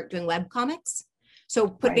personal start doing web comics. So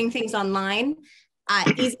putting things online,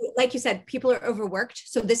 easy, like you said, people are overworked.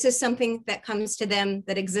 So this is something that comes to them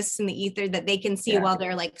that exists in the ether that they can see while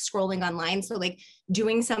they're like scrolling online. So like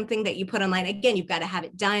doing something that you put online, again, you've got to have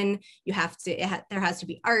it done. You have to, there has to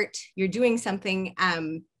be art. You're doing something.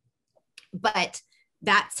 But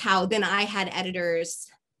that's how then I had editors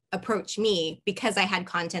approach me because I had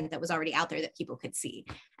content that was already out there that people could see.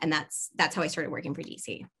 And that's how I started working for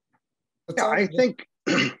DC. Yeah, I think,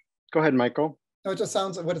 go ahead, Michael. No, it just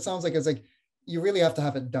sounds, what it sounds like is like, you really have to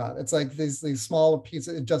have it done. It's like these small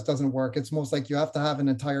pieces, it just doesn't work. It's most like you have to have an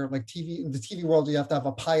entire, like TV, in the TV world, you have to have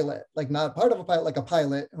a pilot, like not part of a pilot, like a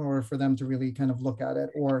pilot, in order for them to really kind of look at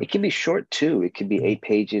it. Or it can be short too. It could be 8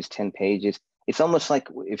 pages, 10 pages. It's almost like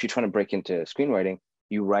if you're trying to break into screenwriting,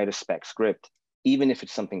 you write a spec script, even if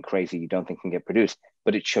it's something crazy you don't think can get produced,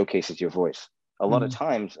 but it showcases your voice. A lot of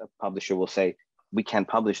times a publisher will say, we can't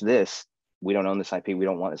publish this. We don't own this IP. We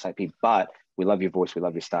don't want this IP, but we love your voice. We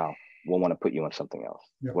love your style. We'll want to put you on something else.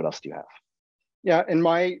 Yep. What else do you have? Yeah, and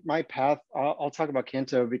my path, I'll talk about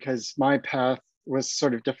Canto because my path was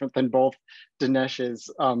sort of different than both Dinesh's,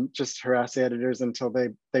 just harass the editors until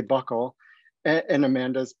they buckle. And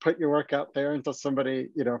Amanda's put your work out there until somebody,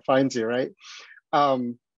 finds you, right?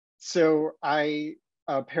 So I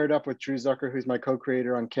paired up with Drew Zucker, who's my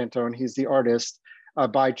co-creator on Canto, and he's the artist,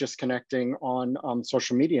 by just connecting on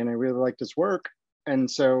social media. And I really liked his work. And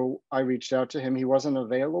so I reached out to him. He wasn't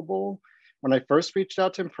available when I first reached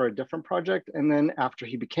out to him for a different project. And then after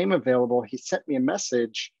he became available, he sent me a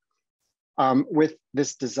message with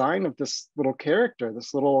this design of this little character,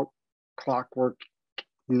 this little clockwork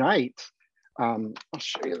knight. I'll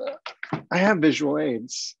show you that. I have visual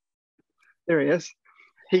aids. There he is.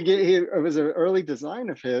 It was an early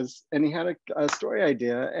design of his, and he had a story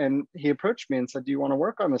idea, and he approached me and said, do you want to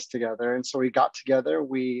work on this together? And so we got together,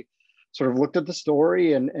 we sort of looked at the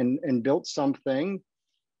story and built something,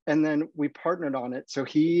 and then we partnered on it. So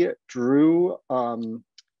he drew,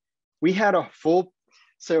 we had a full,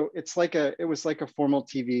 so it was like a formal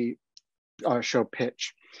TV show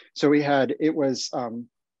pitch. So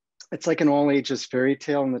it's like an all ages fairy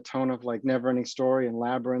tale in the tone of like Neverending Story and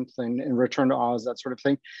Labyrinth and Return to Oz, that sort of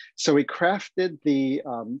thing. So we crafted the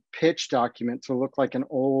pitch document to look like an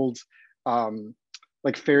old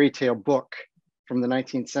like fairy tale book from the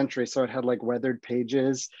 19th century. So it had like weathered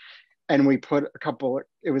pages, and we put a couple,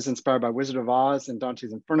 it was inspired by Wizard of Oz and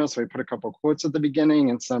Dante's Inferno. So we put a couple of quotes at the beginning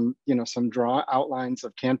and some draw outlines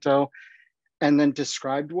of Canto, and then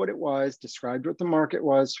described what it was, described what the market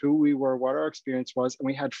was, who we were, what our experience was. And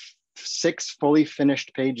we had 6 fully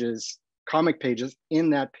finished pages, comic pages in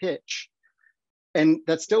that pitch. And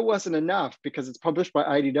that still wasn't enough because it's published by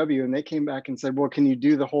IDW, and they came back and said, well, can you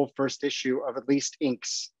do the whole first issue of at least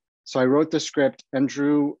inks? So I wrote the script, and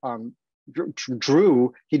Drew,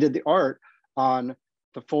 he did the art on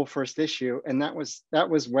the full first issue. And that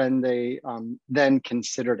was when they then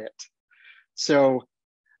considered it. So,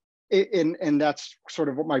 and that's sort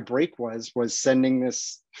of what my break was sending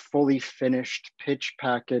this fully finished pitch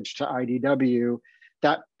package to IDW.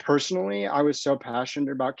 That personally, I was so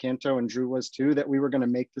passionate about Canto, and Drew was too, that we were going to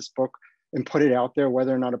make this book and put it out there,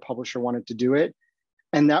 whether or not a publisher wanted to do it.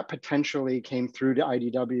 And that potentially came through to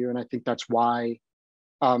IDW. And I think that's why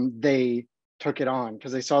they took it on,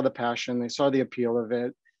 because they saw the passion, they saw the appeal of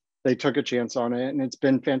it, they took a chance on it, and it's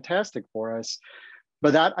been fantastic for us.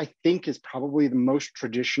 But that, I think, is probably the most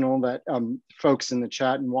traditional that folks in the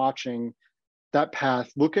chat and watching that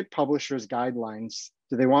path, look at publishers' guidelines.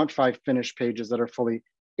 Do they want 5 finished pages that are fully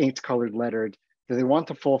inked, colored, lettered? Do they want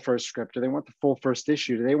the full first script? Do they want the full first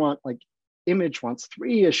issue? Do they want, like, Image wants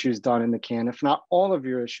 3 issues done in the can, if not all of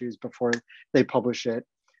your issues before they publish it.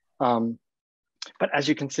 But as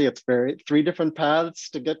you can see, it's 3 different paths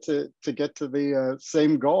to get to the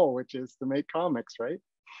same goal, which is to make comics, right?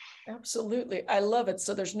 Absolutely. I love it.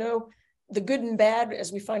 So there's the good and bad,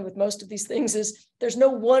 as we find with most of these things, is there's no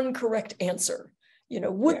one correct answer.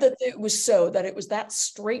 That it was so, that it was that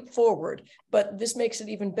straightforward, but this makes it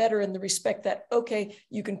even better in the respect that, okay,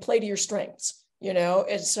 you can play to your strengths.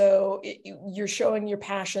 And so you're showing your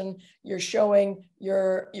passion, you're showing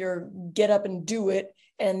your get up and do it.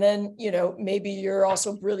 And then, maybe you're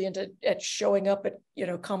also brilliant at showing up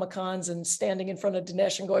at, Comic-Cons and standing in front of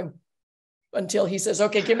Dinesh and going until he says,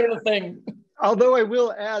 okay, give me the thing. Although I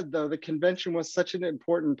will add, though, the convention was such an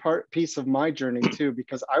important piece of my journey too,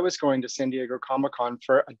 because I was going to San Diego Comic-Con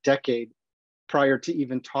for a decade prior to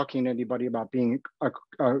even talking to anybody about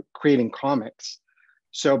creating comics.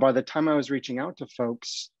 So by the time I was reaching out to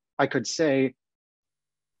folks, I could say,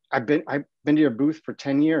 I've been to your booth for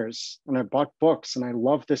 10 years and I bought books and I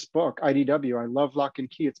love this book, IDW. I love Lock and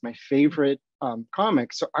Key. It's my favorite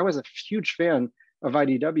comic. So I was a huge fan of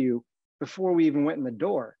IDW before we even went in the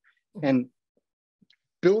door. And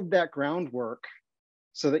build that groundwork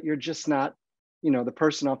so that you're just not, the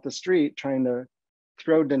person off the street trying to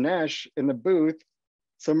throw Dinesh in the booth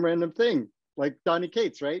some random thing like Donny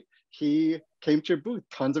Cates, right? He came to your booth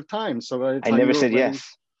tons of times. So by the I time never you were said ready,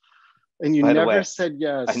 yes. and you By the never way, said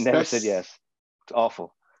yes. I never said yes. It's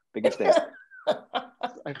awful. Big mistake.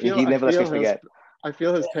 He never lets me forget. I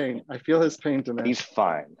feel his pain. I feel his pain tonight. He's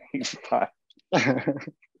fine. He's fine.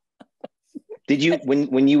 Did you,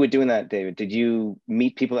 when you were doing that, David, did you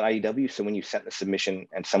meet people at IDW? So when you sent the submission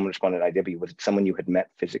and someone responded at IDW, was it someone you had met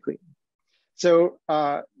physically? So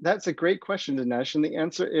that's a great question, Dinesh. And the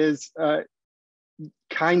answer is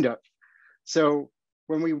kind of. So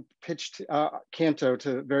when we pitched Canto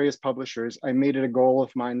to various publishers, I made it a goal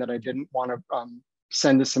of mine that I didn't want to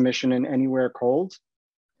send a submission in anywhere cold.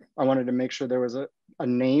 I wanted to make sure there was a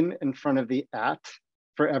name in front of the @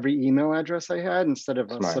 for every email address I had instead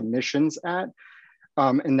of a submissions @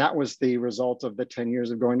 and that was the result of the 10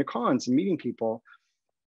 years of going to cons and meeting people.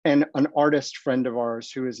 And an artist friend of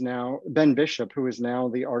ours who is now, Ben Bishop, who is now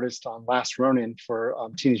the artist on Last Ronin for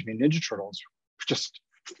Teenage Mutant Ninja Turtles, just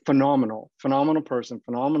phenomenal person,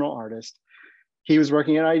 phenomenal artist. He was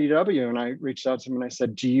working at IDW and I reached out to him and I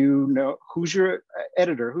said, do you know, who's your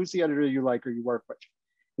editor? Who's the editor you like or you work with?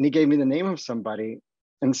 And he gave me the name of somebody.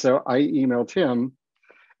 And so I emailed him.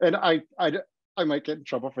 And I might get in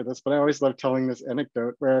trouble for this, but I always love telling this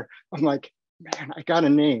anecdote where I'm like, man, I got a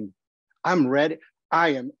name. I'm ready. I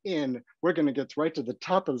am in. We're going to get right to the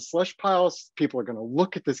top of the slush piles. People are going to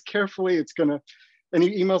look at this carefully. And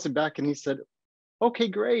he emails it back and he said, okay,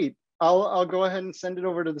 great. I'll go ahead and send it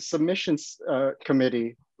over to the submissions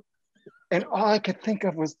committee. And all I could think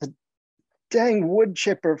of was the dang wood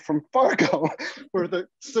chipper from Fargo, where the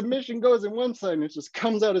submission goes in one side and it just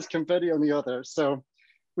comes out as confetti on the other. So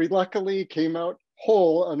we luckily came out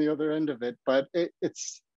whole on the other end of it, but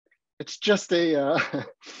it's just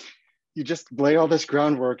you just lay all this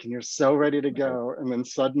groundwork and you're so ready to go. And then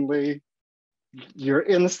suddenly you're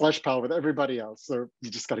in the slush pile with everybody else. So you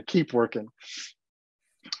just got to keep working.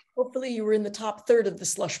 Hopefully you were in the top third of the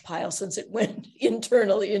slush pile since it went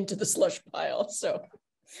internally into the slush pile. So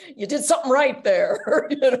you did something right there.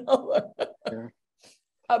 You know? Yeah.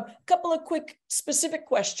 A couple of quick specific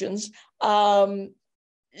questions.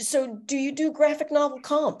 So do you do graphic novel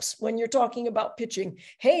comps when you're talking about pitching?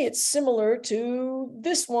 Hey, it's similar to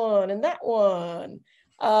this one and that one.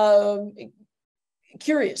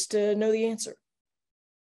 Curious to know the answer.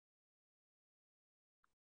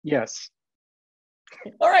 Yes.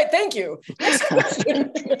 All right, thank you. Next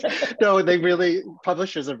question. No,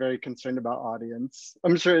 publishers are very concerned about audience.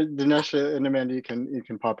 I'm sure Dinesh and Amanda, you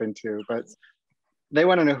can pop into, but they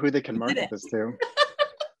want to know who they can market this to.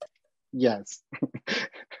 Yes.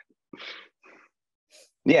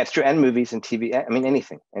 Yeah, it's true. And movies and TV. I mean,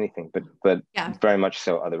 anything, but yeah. Very much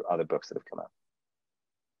so other books that have come out.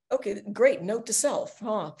 Okay, great. Note to self,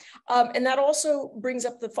 huh? And that also brings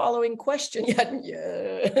up the following question.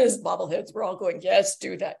 Yes, bobbleheads, we're all going, yes,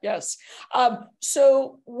 do that, yes.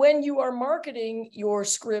 So when you are marketing your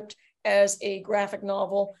script as a graphic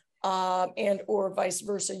novel and or vice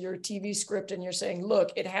versa, your TV script, and you're saying,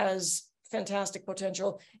 look, it has fantastic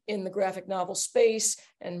potential in the graphic novel space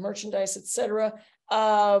and merchandise, etc.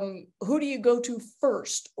 Who do you go to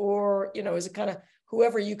first? Or, is it kind of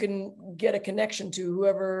whoever you can get a connection to,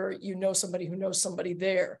 whoever somebody who knows somebody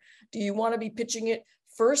there? Do you want to be pitching it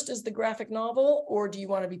first as the graphic novel, or do you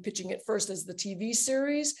want to be pitching it first as the TV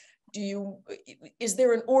series? Is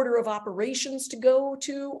there an order of operations to go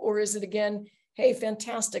to, or is it again, hey,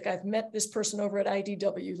 fantastic, I've met this person over at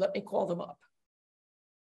IDW, let me call them up?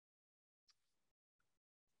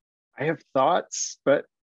 I have thoughts, but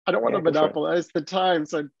I don't want to monopolize the time.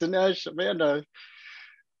 So Dinesh, Amanda.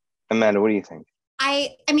 Amanda, what do you think?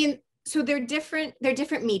 I mean, so they're different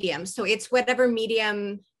mediums. So it's whatever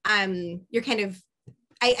medium you're kind of,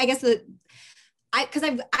 I guess because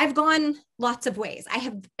I've gone lots of ways. I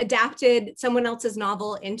have adapted someone else's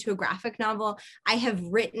novel into a graphic novel. I have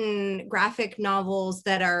written graphic novels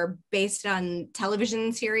that are based on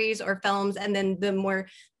television series or films. And then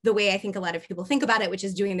the way I think a lot of people think about it, which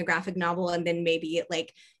is doing the graphic novel and then maybe it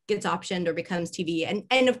like gets optioned or becomes TV.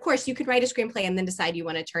 And of course you could write a screenplay and then decide you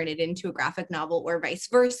want to turn it into a graphic novel or vice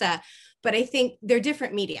versa. But I think they're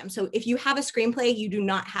different mediums. So if you have a screenplay, you do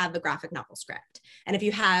not have a graphic novel script. And if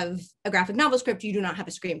you have a graphic novel script, you do not have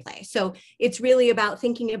a screenplay. So it's really about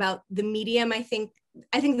thinking about the medium. I think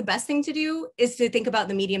the best thing to do is to think about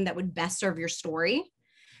the medium that would best serve your story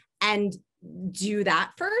and do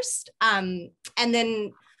that first. And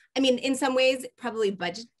then, I mean, in some ways, probably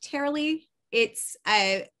budgetarily, it's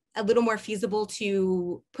a little more feasible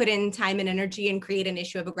to put in time and energy and create an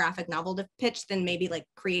issue of a graphic novel to pitch than maybe like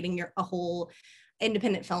creating a whole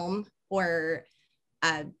independent film or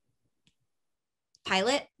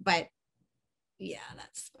pilot. But yeah,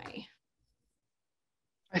 that's my.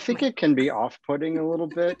 I think it can be off-putting a little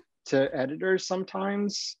bit to editors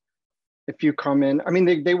sometimes. If you come in, I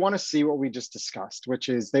mean, they want to see what we just discussed, which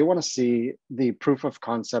is they want to see the proof of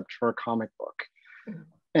concept for a comic book.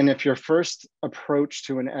 And if your first approach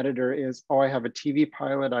to an editor is, oh, I have a TV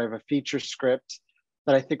pilot, I have a feature script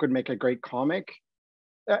that I think would make a great comic.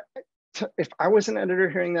 If I was an editor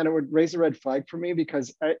hearing that, it would raise a red flag for me,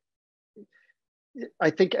 because I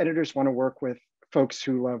think editors want to work with folks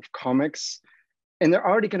who love comics, and they're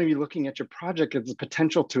already going to be looking at your project as the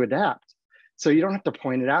potential to adapt. So you don't have to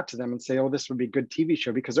point it out to them and say, oh, this would be a good TV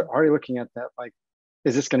show, because they're already looking at that like,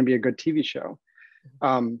 is this going to be a good TV show?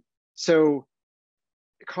 So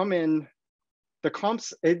come in, the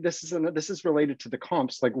comps, this is related to the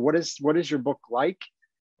comps. Like, what is your book like?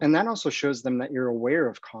 And that also shows them that you're aware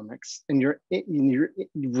of comics, and you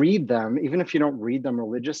read them, even if you don't read them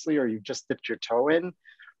religiously or you just dipped your toe in.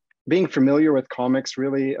 Being familiar with comics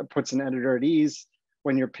really puts an editor at ease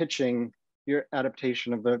when you're pitching your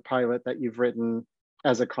adaptation of the pilot that you've written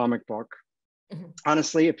as a comic book.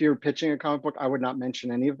 Honestly, if you're pitching a comic book, I would not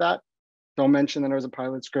mention any of that. Don't mention that there was a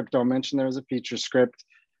pilot script. Don't mention there was a feature script.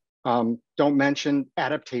 Don't mention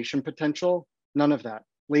adaptation potential. None of that.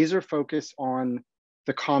 Laser focus on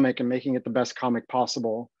the comic and making it the best comic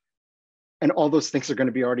possible. And all those things are going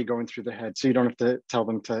to be already going through the head. So you don't have to tell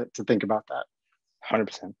them to think about that.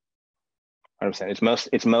 100%. 100%.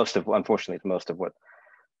 It's most of, unfortunately, it's most of what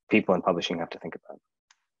people in publishing have to think about.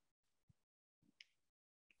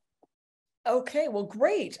 Okay, well,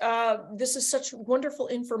 great. This is such wonderful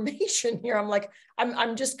information here.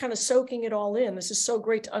 I'm just kind of soaking it all in. This is so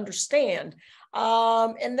great to understand.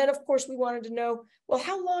 And then, of course, we wanted to know, well,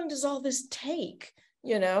 how long does all this take?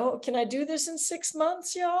 You know, can I do this in 6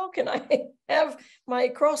 months, y'all? Can I have my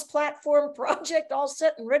cross-platform project all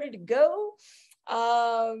set and ready to go?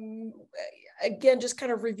 Again, just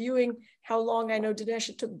kind of reviewing how long. I know, Dinesh,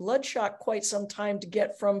 it took Bloodshot quite some time to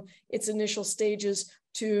get from its initial stages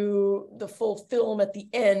to the full film at the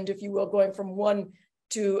end, if you will, going from one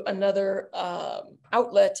to another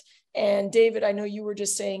outlet. And David, I know you were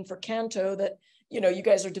just saying for Canto that, you know, you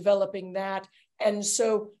guys are developing that. And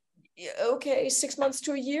so, okay, 6 months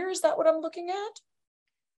to a year, is that what I'm looking at?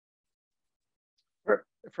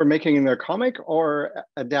 For making the comic or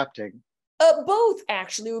adapting? Both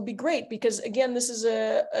actually would be great, because again, this is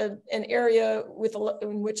an area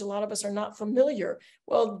in which a lot of us are not familiar.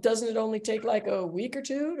 Well, doesn't it only take like a week or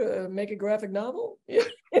two to make a graphic novel? Yep.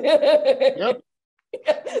 In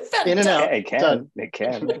and out. Yeah, it can. Done. It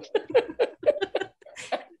can.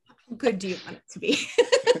 How good do you want it to be?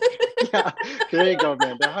 Yeah, there you go,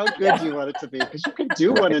 Amanda. How good do you want it to be? Because you can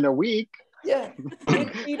do one in a week. Yeah,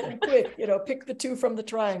 good, cheap, and quick. You know, pick the two from the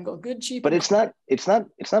triangle. Good, cheap. But it's not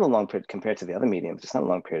a long period compared to the other mediums. It's not a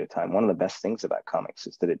long period of time. One of the best things about comics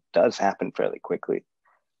is that it does happen fairly quickly.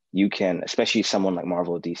 You can, especially someone like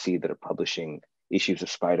Marvel or DC that are publishing issues of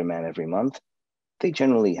Spider-Man every month, they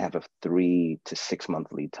generally have a 3 to 6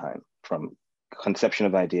 month lead time from conception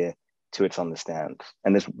of idea to it's on the stands.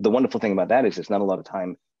 And the wonderful thing about that is there's not a lot of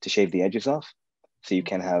time to shave the edges off. So you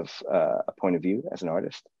can have a point of view as an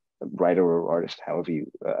artist, a writer or artist, however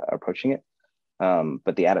you are approaching it.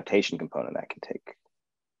 But the adaptation component, that can take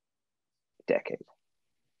a decade,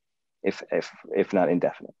 if not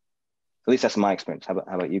indefinite. At least that's my experience. How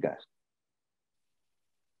about you guys?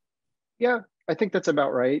 Yeah, I think that's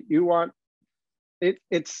about right. You want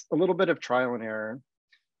it's a little bit of trial and error,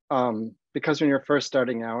 because when you're first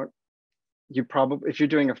starting out, you probably, if you're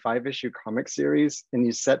doing a 5-issue comic series and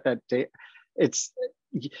you set that date,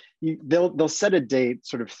 they'll set a date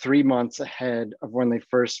sort of 3 months ahead of when they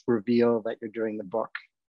first reveal that you're doing the book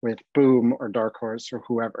with Boom or Dark Horse or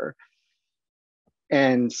whoever.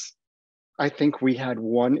 And I think we had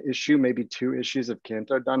 1 issue, maybe 2 issues of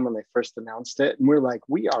Canto done when they first announced it. And we're like,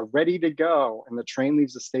 we are ready to go. And the train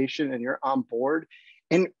leaves the station and you're on board.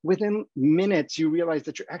 And within minutes, you realize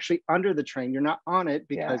that you're actually under the train. You're not on it,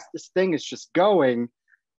 because this thing is just going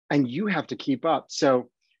and you have to keep up. So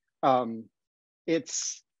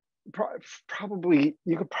it's probably,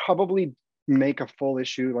 you could probably make a full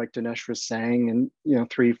issue like Dinesh was saying in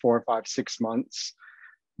 3, 4, 5, 6 months.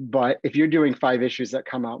 But if you're doing 5 issues that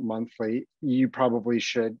come out monthly, you probably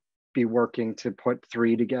should be working to put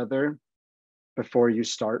 3 together before you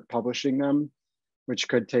start publishing them, which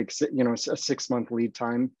could take a 6-month lead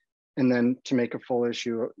time. And then to make a full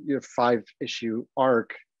issue, your 5-issue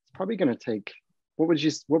arc, it's probably going to take, what would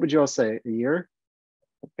you all say, a year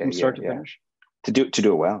from start to finish? To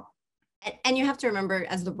do it well. And you have to remember,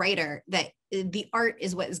 as the writer, that the art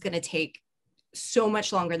is what is going to take so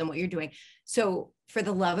much longer than what you're doing. So for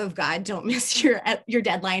the love of God, don't miss your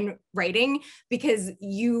deadline writing, because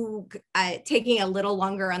you taking a little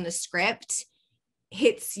longer on the script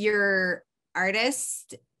hits your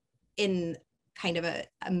artist in kind of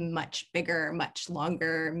a much bigger, much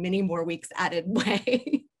longer, many more weeks added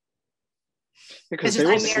way. Because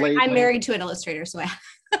I'm married to an illustrator, so I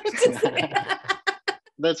have to say.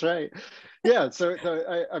 That's right. Yeah. So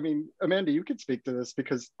I mean, Amanda, you could speak to this,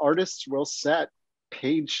 because artists will set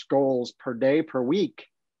page goals per day, per week.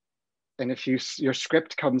 And if your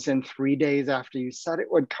script comes in 3 days after you said it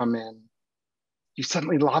would come in, you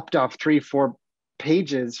suddenly lopped off 3-4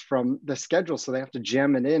 pages from the schedule. So they have to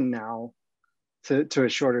jam it in now to a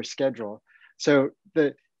shorter schedule. So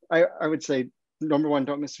I would say, number one,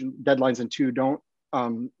 don't miss deadlines, and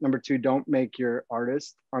number two, don't make your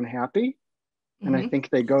artist unhappy. And I think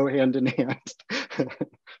they go hand in hand.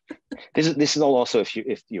 This is all also if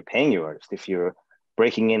you're paying your artist. If you're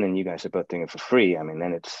breaking in and you guys are both doing it for free, I mean,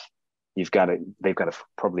 then they've got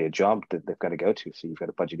probably a job that they've got to go to. So you've got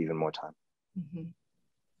to budget even more time. Mm-hmm.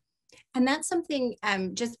 And that's something,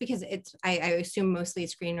 just because I assume mostly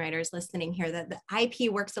screenwriters listening here, that the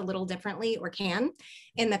IP works a little differently, or can,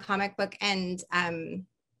 in the comic book and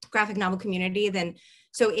graphic novel community than,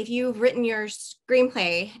 so if you've written your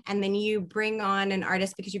screenplay and then you bring on an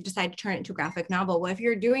artist because you've decided to turn it into a graphic novel, well, if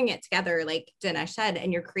you're doing it together, like Dinesh said,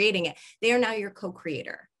 and you're creating it, they are now your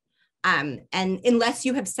co-creator. And unless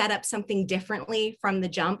you have set up something differently from the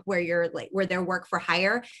jump where they're work for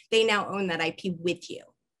hire, they now own that IP with you.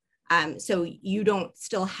 So you don't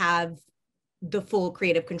still have the full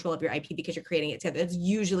creative control of your IP because you're creating it together. That's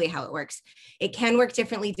usually how it works. It can work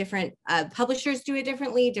differently. Different publishers do it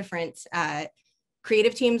differently. Different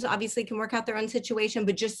creative teams obviously can work out their own situation,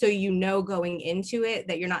 but just so you know going into it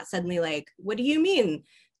that you're not suddenly like, what do you mean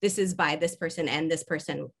this is by this person and this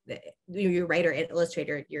person, your writer and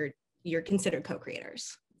illustrator, you're considered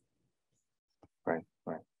co-creators. Right.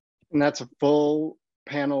 And that's a full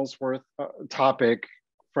panel's worth topic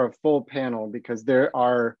for a full panel, because there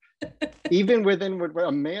are, even within what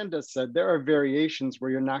Amanda said, there are variations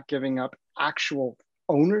where you're not giving up actual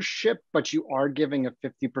ownership, but you are giving a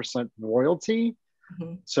 50% royalty.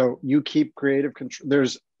 Mm-hmm. So you keep creative control.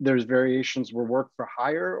 There's variations where work for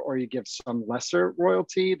hire, or you give some lesser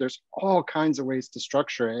royalty. There's all kinds of ways to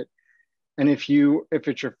structure it. And if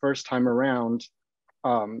it's your first time around,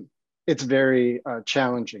 it's very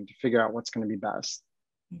challenging to figure out what's going to be best.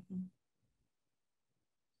 Mm-hmm.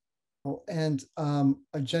 And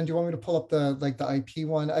Jen, do you want me to pull up the IP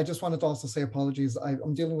one? I just wanted to also say apologies.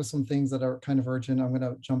 I'm dealing with some things that are kind of urgent. I'm going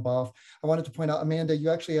to jump off. I wanted to point out, Amanda, you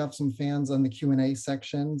actually have some fans on the Q&A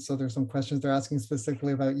section. So there's some questions they're asking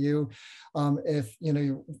specifically about you. If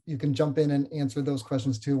you can jump in and answer those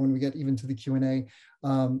questions too when we get even to the Q&A.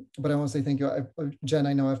 But I want to say thank you. Jen,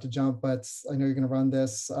 I know I have to jump, but I know you're going to run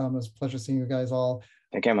this. It was a pleasure seeing you guys all.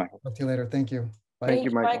 Take care, Michael. Talk to you later. Thank you. Bye. Thank you,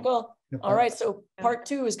 Michael. All right, so part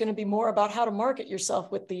 2 is going to be more about how to market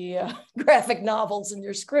yourself with the graphic novels and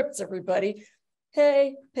your scripts, everybody.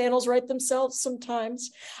 Hey, panels write themselves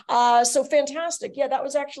sometimes. So fantastic. Yeah, that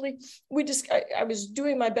was actually, I was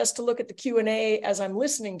doing my best to look at the Q&A as I'm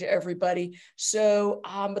listening to everybody. So,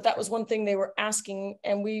 but that was one thing they were asking,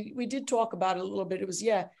 and we did talk about it a little bit. It was,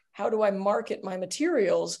 how do I market my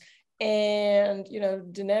materials? And,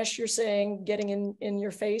 Dinesh, you're saying getting in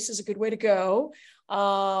your face is a good way to go.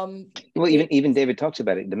 Well, even David talks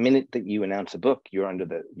about it. The minute that you announce a book, you're under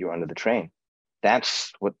the train.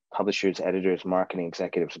 That's what publishers, editors, marketing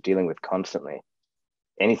executives are dealing with constantly.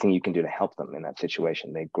 Anything you can do to help them in that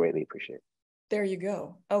situation, they greatly appreciate. There you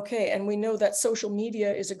go. Okay, and we know that social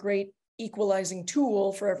media is a great equalizing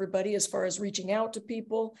tool for everybody as far as reaching out to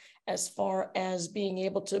people, as far as being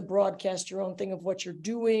able to broadcast your own thing of what you're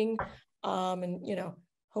doing, and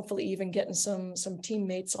hopefully even getting some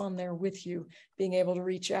teammates on there with you, being able to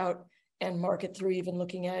reach out and market through even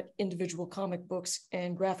looking at individual comic books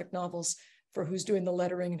and graphic novels for who's doing the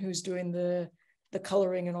lettering and who's doing the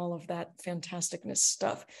coloring and all of that fantasticness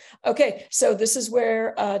stuff. Okay, so this is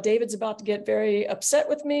where David's about to get very upset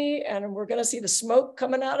with me, and we're going to see the smoke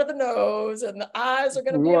coming out of the nose and the eyes are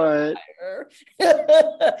going to be on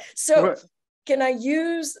fire. So what? Can I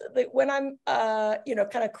use when I'm,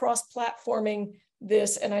 kind of cross-platforming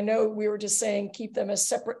this, and I know we were just saying keep them as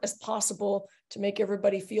separate as possible to make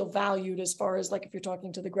everybody feel valued, as far as like if you're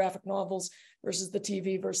talking to the graphic novels versus the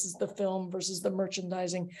TV versus the film versus the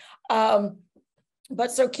merchandising.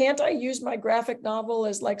 But so can't I use my graphic novel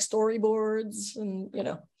as like storyboards, and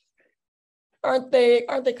aren't they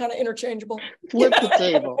kind of interchangeable? Flip the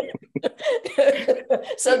table.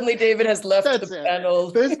 Suddenly David has left the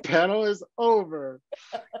panel. This panel is over.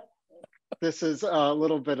 this is a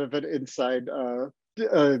little bit of an inside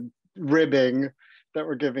ribbing that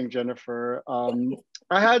we're giving Jennifer.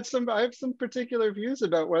 I have some particular views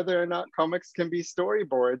about whether or not comics can be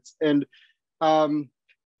storyboards, and I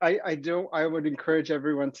would encourage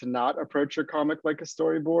everyone to not approach your comic like a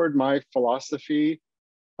storyboard. My philosophy,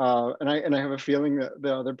 and I have a feeling that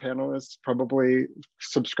the other panelists probably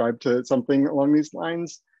subscribe to something along these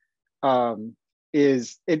lines,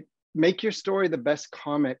 is it make your story the best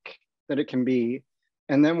comic that it can be,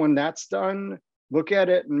 and then when that's done, look at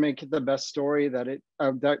it and make it the best story that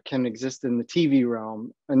that can exist in the TV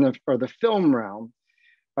realm and or the film realm.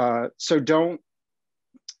 So don't,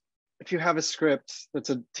 if you have a script that's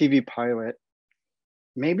a TV pilot,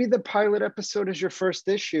 maybe the pilot episode is your first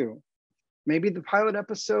issue. Maybe the pilot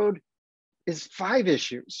episode is 5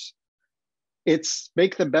 issues. It's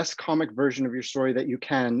make the best comic version of your story that you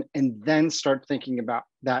can, and then start thinking about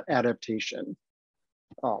that adaptation.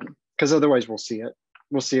 Because otherwise we'll see it.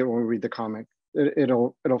 We'll see it when we read the comic.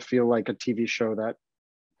 It'll feel like a TV show that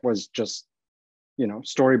was just,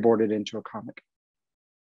 storyboarded into a comic.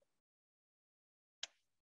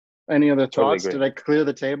 Any other thoughts? Did I clear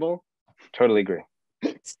the table? Totally agree.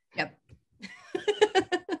 Yep.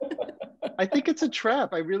 I think it's a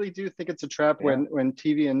trap. I really do think it's a trap when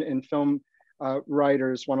TV and film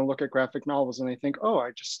writers want to look at graphic novels and they think, oh,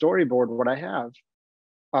 I just storyboard what I have.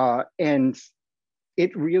 And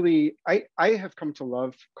it really, I have come to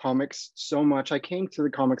love comics so much. I came to the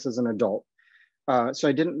comics as an adult. So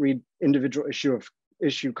I didn't read individual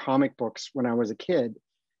issue comic books when I was a kid.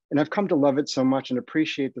 And I've come to love it so much and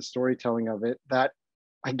appreciate the storytelling of it that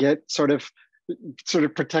I get sort of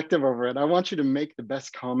protective over it. I want you to make the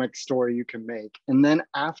best comic story you can make. And then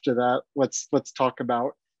after that, let's talk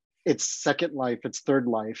about its second life, its third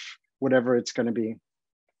life, whatever it's going to be.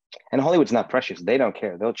 And Hollywood's not precious. They don't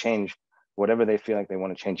care. They'll change whatever they feel like they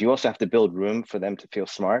want to change. You also have to build room for them to feel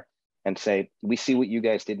smart and say, we see what you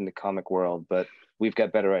guys did in the comic world, but we've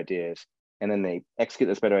got better ideas. And then they execute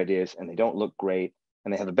those better ideas and they don't look great.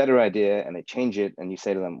 And they have a better idea and they change it. And you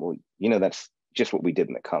say to them, well, that's just what we did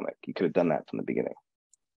in the comic. You could have done that from the beginning.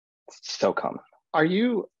 It's so common. Are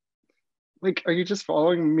you just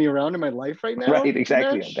following me around in my life right now? Right,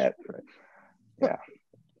 exactly. That, right. Yeah.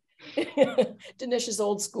 Dinesh is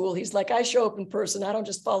old school. He's like, I show up in person. I don't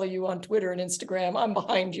just follow you on Twitter and Instagram. I'm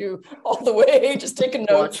behind you all the way, just taking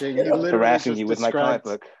notes. Harassing you with my comic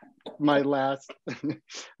book. My last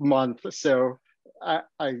month. So I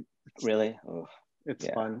really? It's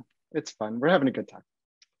fun. It's fun. We're having a good time.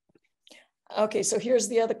 Okay, so here's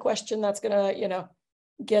the other question that's gonna,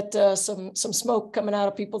 get some smoke coming out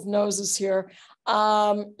of people's noses here.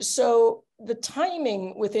 So the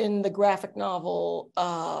timing within the graphic novel,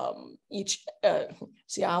 each issue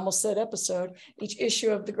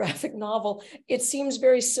of the graphic novel, it seems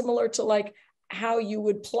very similar to like how you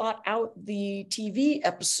would plot out the TV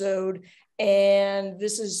episode. And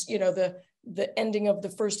this is, the ending of the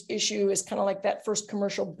first issue is kind of like that first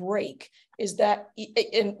commercial break. Is that,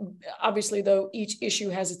 and obviously though, each issue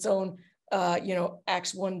has its own,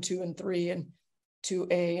 acts 1, 2, and 3, and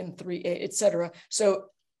 2A and 3A, etc. So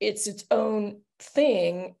it's its own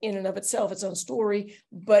thing in and of itself, its own story,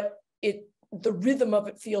 but the rhythm of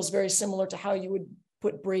it feels very similar to how you would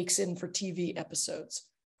put breaks in for TV episodes.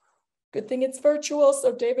 Good thing it's virtual,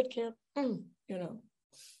 so David can't, Am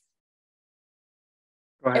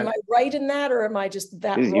I right in that, or am I just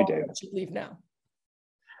that wrong that you leave now?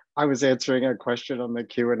 I was answering a question on the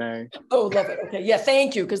Q&A. Oh, love it. Okay, yeah,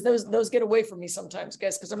 thank you, because those get away from me sometimes,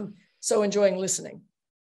 guys, because I'm so enjoying listening.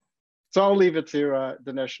 So I'll leave it to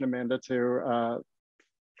Dinesh and Amanda to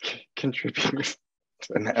contribute.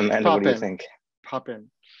 Amanda, what do you think? Pop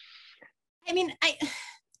in. I mean,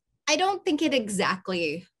 I don't think it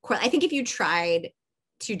exactly. I think if you tried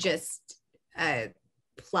to just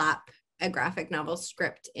plop a graphic novel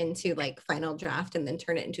script into like Final Draft and then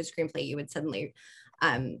turn it into a screenplay, you would suddenly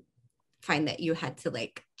find that you had to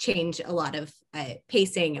like change a lot of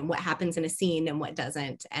pacing and what happens in a scene and what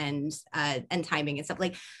doesn't, and timing and stuff.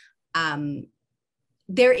 Like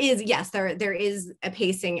there is a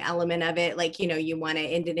pacing element of it. Like, you want to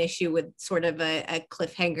end an issue with sort of a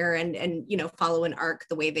cliffhanger and follow an arc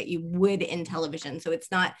the way that you would in television. So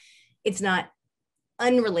it's not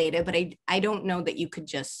unrelated, but I don't know that you could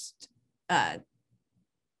just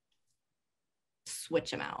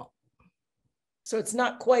switch them out. So it's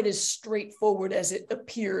not quite as straightforward as it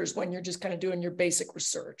appears when you're just kind of doing your basic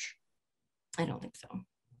research. I don't think so.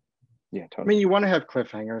 Yeah, totally. I mean, you want to have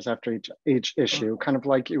cliffhangers after each issue, kind of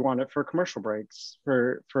like you want it for commercial breaks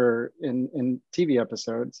for in TV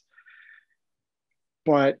episodes.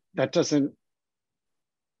 But that doesn't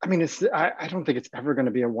I mean, I don't think it's ever going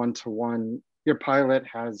to be a one-to-one. Your pilot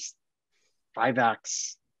has 5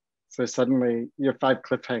 acts. So suddenly your 5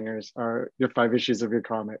 cliffhangers are your 5 issues of your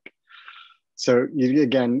comic. So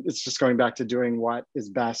again, it's just going back to doing what is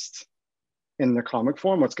best in the comic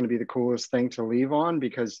form, what's going to be the coolest thing to leave on,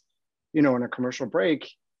 because, in a commercial break,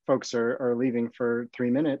 folks are leaving for 3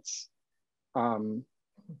 minutes. And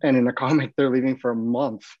in a comic, they're leaving for a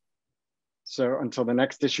month. So until the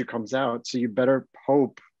next issue comes out. So you better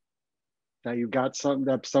hope that you got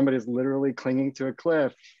that somebody's literally clinging to a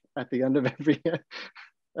cliff at the end of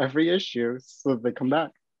every issue so that they come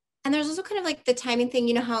back. And there's also kind of like the timing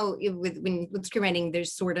thing, how with screenwriting,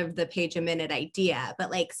 there's sort of the page a minute idea,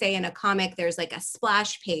 but like say in a comic, there's like a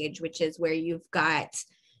splash page, which is where you've got,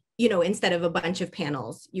 instead of a bunch of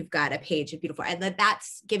panels, you've got a page of beautiful, and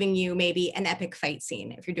that's giving you maybe an epic fight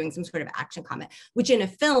scene if you're doing some sort of action comic, which in a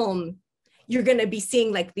film, you're going to be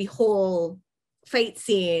seeing like the whole fight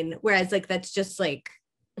scene. Whereas like, that's just like,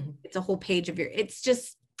 it's a whole page of it's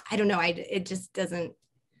just, I don't know. It's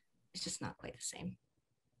just not quite the same.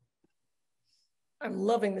 I'm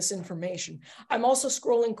loving this information. I'm also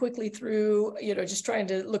scrolling quickly through, just trying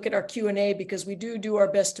to look at our Q&A, because we do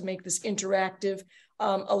our best to make this interactive.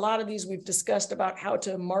 A lot of these we've discussed about how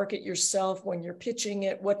to market yourself when you're pitching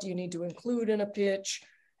it. What do you need to include in a pitch?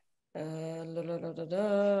 I'm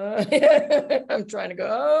trying to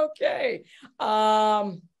go, okay.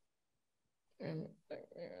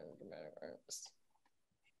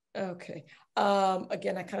 Okay.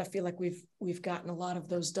 Again, I kind of feel like we've gotten a lot of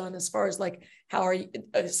those done, as far as like, how are you,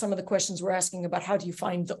 some of the questions we're asking about, how do you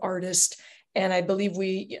find the artist? And I believe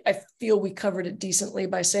I feel we covered it decently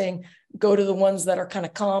by saying, go to the ones that are kind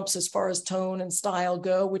of comps as far as tone and style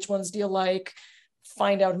go. Which ones do you like?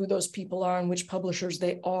 Find out who those people are and which publishers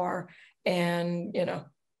they are. And,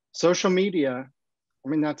 social media. I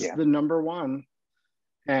mean, that's the number one.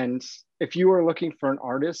 And if you are looking for an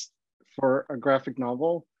artist for a graphic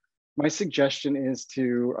novel, my suggestion is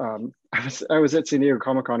to, I was at San Diego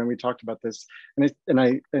Comic-Con and we talked about this, and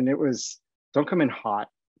it was, don't come in hot.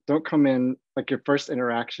 Don't come in, like, your first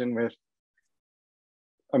interaction with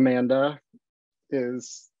Amanda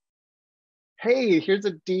is, hey, here's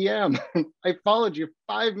a DM. I followed you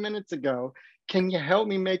 5 minutes ago. Can you help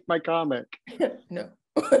me make my comic? No.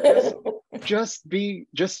 just be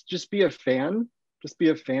a fan. Just be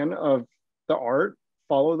a fan of the art.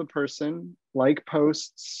 Follow the person, like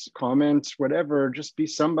posts, comments, whatever. Just be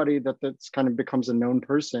somebody that's kind of becomes a known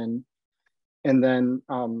person, and then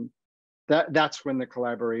that's when the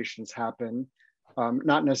collaborations happen.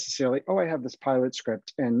 Not necessarily, oh, I have this pilot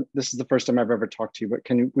script and this is the first time I've ever talked to you, but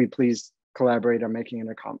can we please collaborate on making it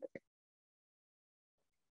a comic?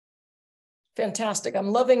 Fantastic.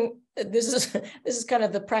 I'm loving this is kind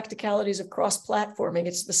of the practicalities of cross-platforming.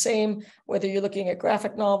 It's the same whether you're looking at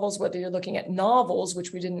graphic novels, whether you're looking at novels,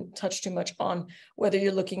 which we didn't touch too much on, whether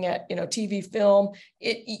you're looking at TV, film.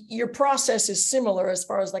 Your process is similar as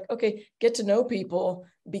far as like, okay, get to know people,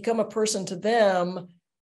 become a person to them,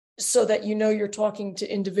 so that you're talking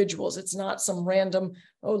to individuals. It's not some random,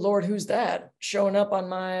 oh Lord, who's that showing up on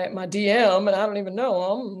my DM and I don't even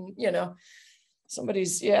know them.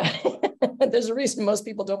 Somebody's, there's a reason most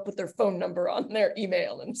people don't put their phone number on their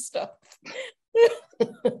email and stuff.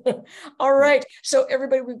 All right, so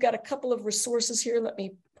everybody, we've got a couple of resources here. Let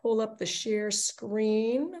me pull up the share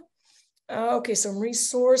screen. Okay, some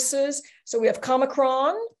resources. So we have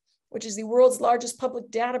Comicron, which is the world's largest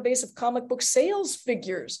public database of comic book sales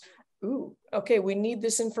figures. Ooh, okay, we need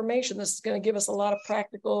this information. This is going to give us a lot of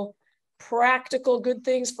practical good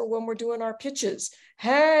things for when we're doing our pitches.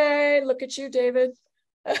 Hey, look at you, David.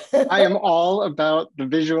 I am all about the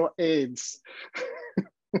visual aids.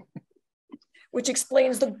 Which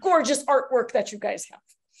explains the gorgeous artwork that you guys have.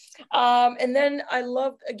 And then I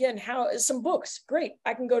love, again, how some books, great.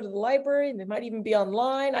 I can go to the library, they might even be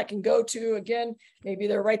online. I can go to, again, maybe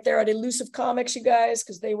they're right there at Elusive Comics, you guys,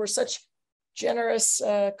 because they were such generous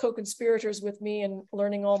co-conspirators with me and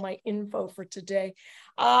learning all my info for today.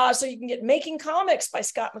 So you can get Making Comics by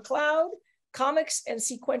Scott McCloud, Comics and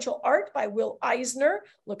Sequential Art by Will Eisner.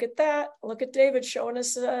 Look at that. Look at David showing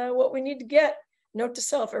us what we need to get. Note to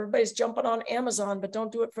self, everybody's jumping on Amazon, but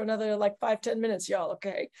don't do it for another like 5-10 minutes, y'all,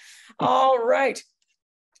 okay? All right.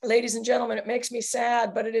 Ladies and gentlemen, it makes me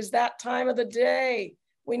sad, but it is that time of the day.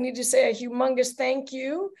 We need to say a humongous thank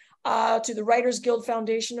you to the Writers Guild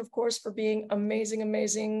Foundation, of course, for being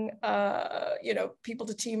amazing, people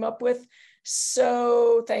to team up with.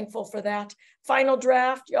 So thankful for that. Final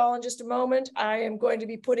draft, y'all, in just a moment. I am going to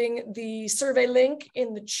be putting the survey link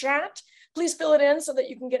in the chat. Please fill it in so that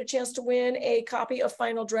you can get a chance to win a copy of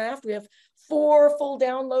Final Draft. We have 4 full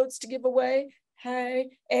downloads to give away.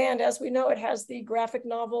 Hey, and as we know, it has the graphic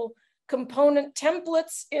novel component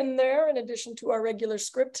templates in there in addition to our regular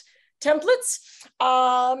script templates.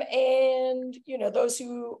 And you know, those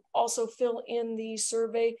who also fill in the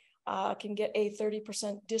survey can get a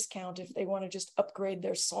 30% discount if they want to just upgrade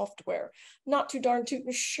their software. Not too darn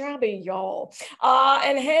tootin' shabby, y'all.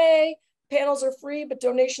 And hey, panels are free, but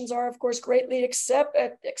donations are, of course, greatly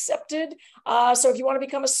accepted. So if you want to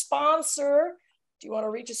become a sponsor, do you want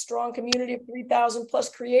to reach a strong community of 3,000 plus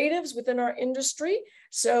creatives within our industry?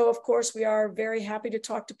 So, of course, we are very happy to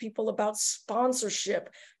talk to people about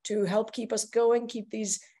sponsorship to help keep us going, keep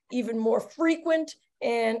these even more frequent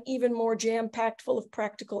and even more jam-packed full of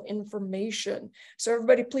practical information. So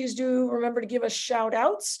everybody, please do remember to give us shout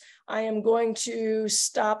outs. I am going to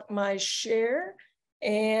stop my share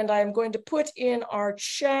and I'm going to put in our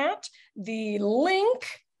chat the link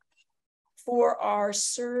for our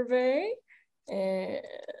survey. And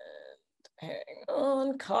hang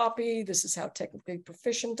on, copy. This is how technically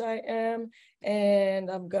proficient I am. And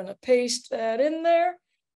I'm gonna paste that in there.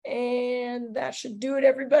 And that should do it,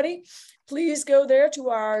 everybody. Please go there to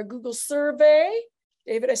our Google survey.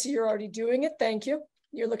 David, I see you're already doing it. Thank you.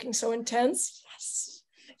 You're looking so intense. Yes,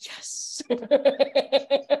 yes.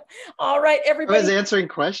 All right, everybody. I was answering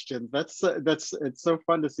questions. That's it's so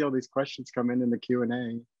fun to see all these questions come in the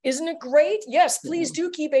Q&A. Isn't it great? Yes, please do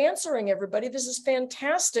keep answering, everybody. This is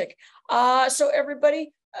fantastic. So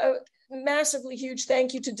everybody, massively huge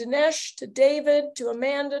thank you to Dinesh, to David, to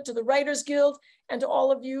Amanda, to the Writers Guild, and to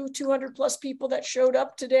all of you 200 plus people that showed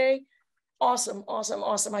up today. Awesome, awesome,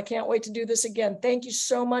 awesome. I can't wait to do this again. Thank you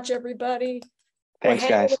so much, everybody. Thanks,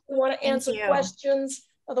 guys. If you want to answer questions.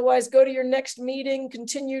 Otherwise, go to your next meeting,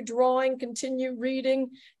 continue drawing, continue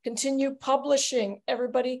reading, continue publishing.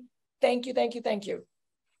 Everybody, thank you, thank you, thank you.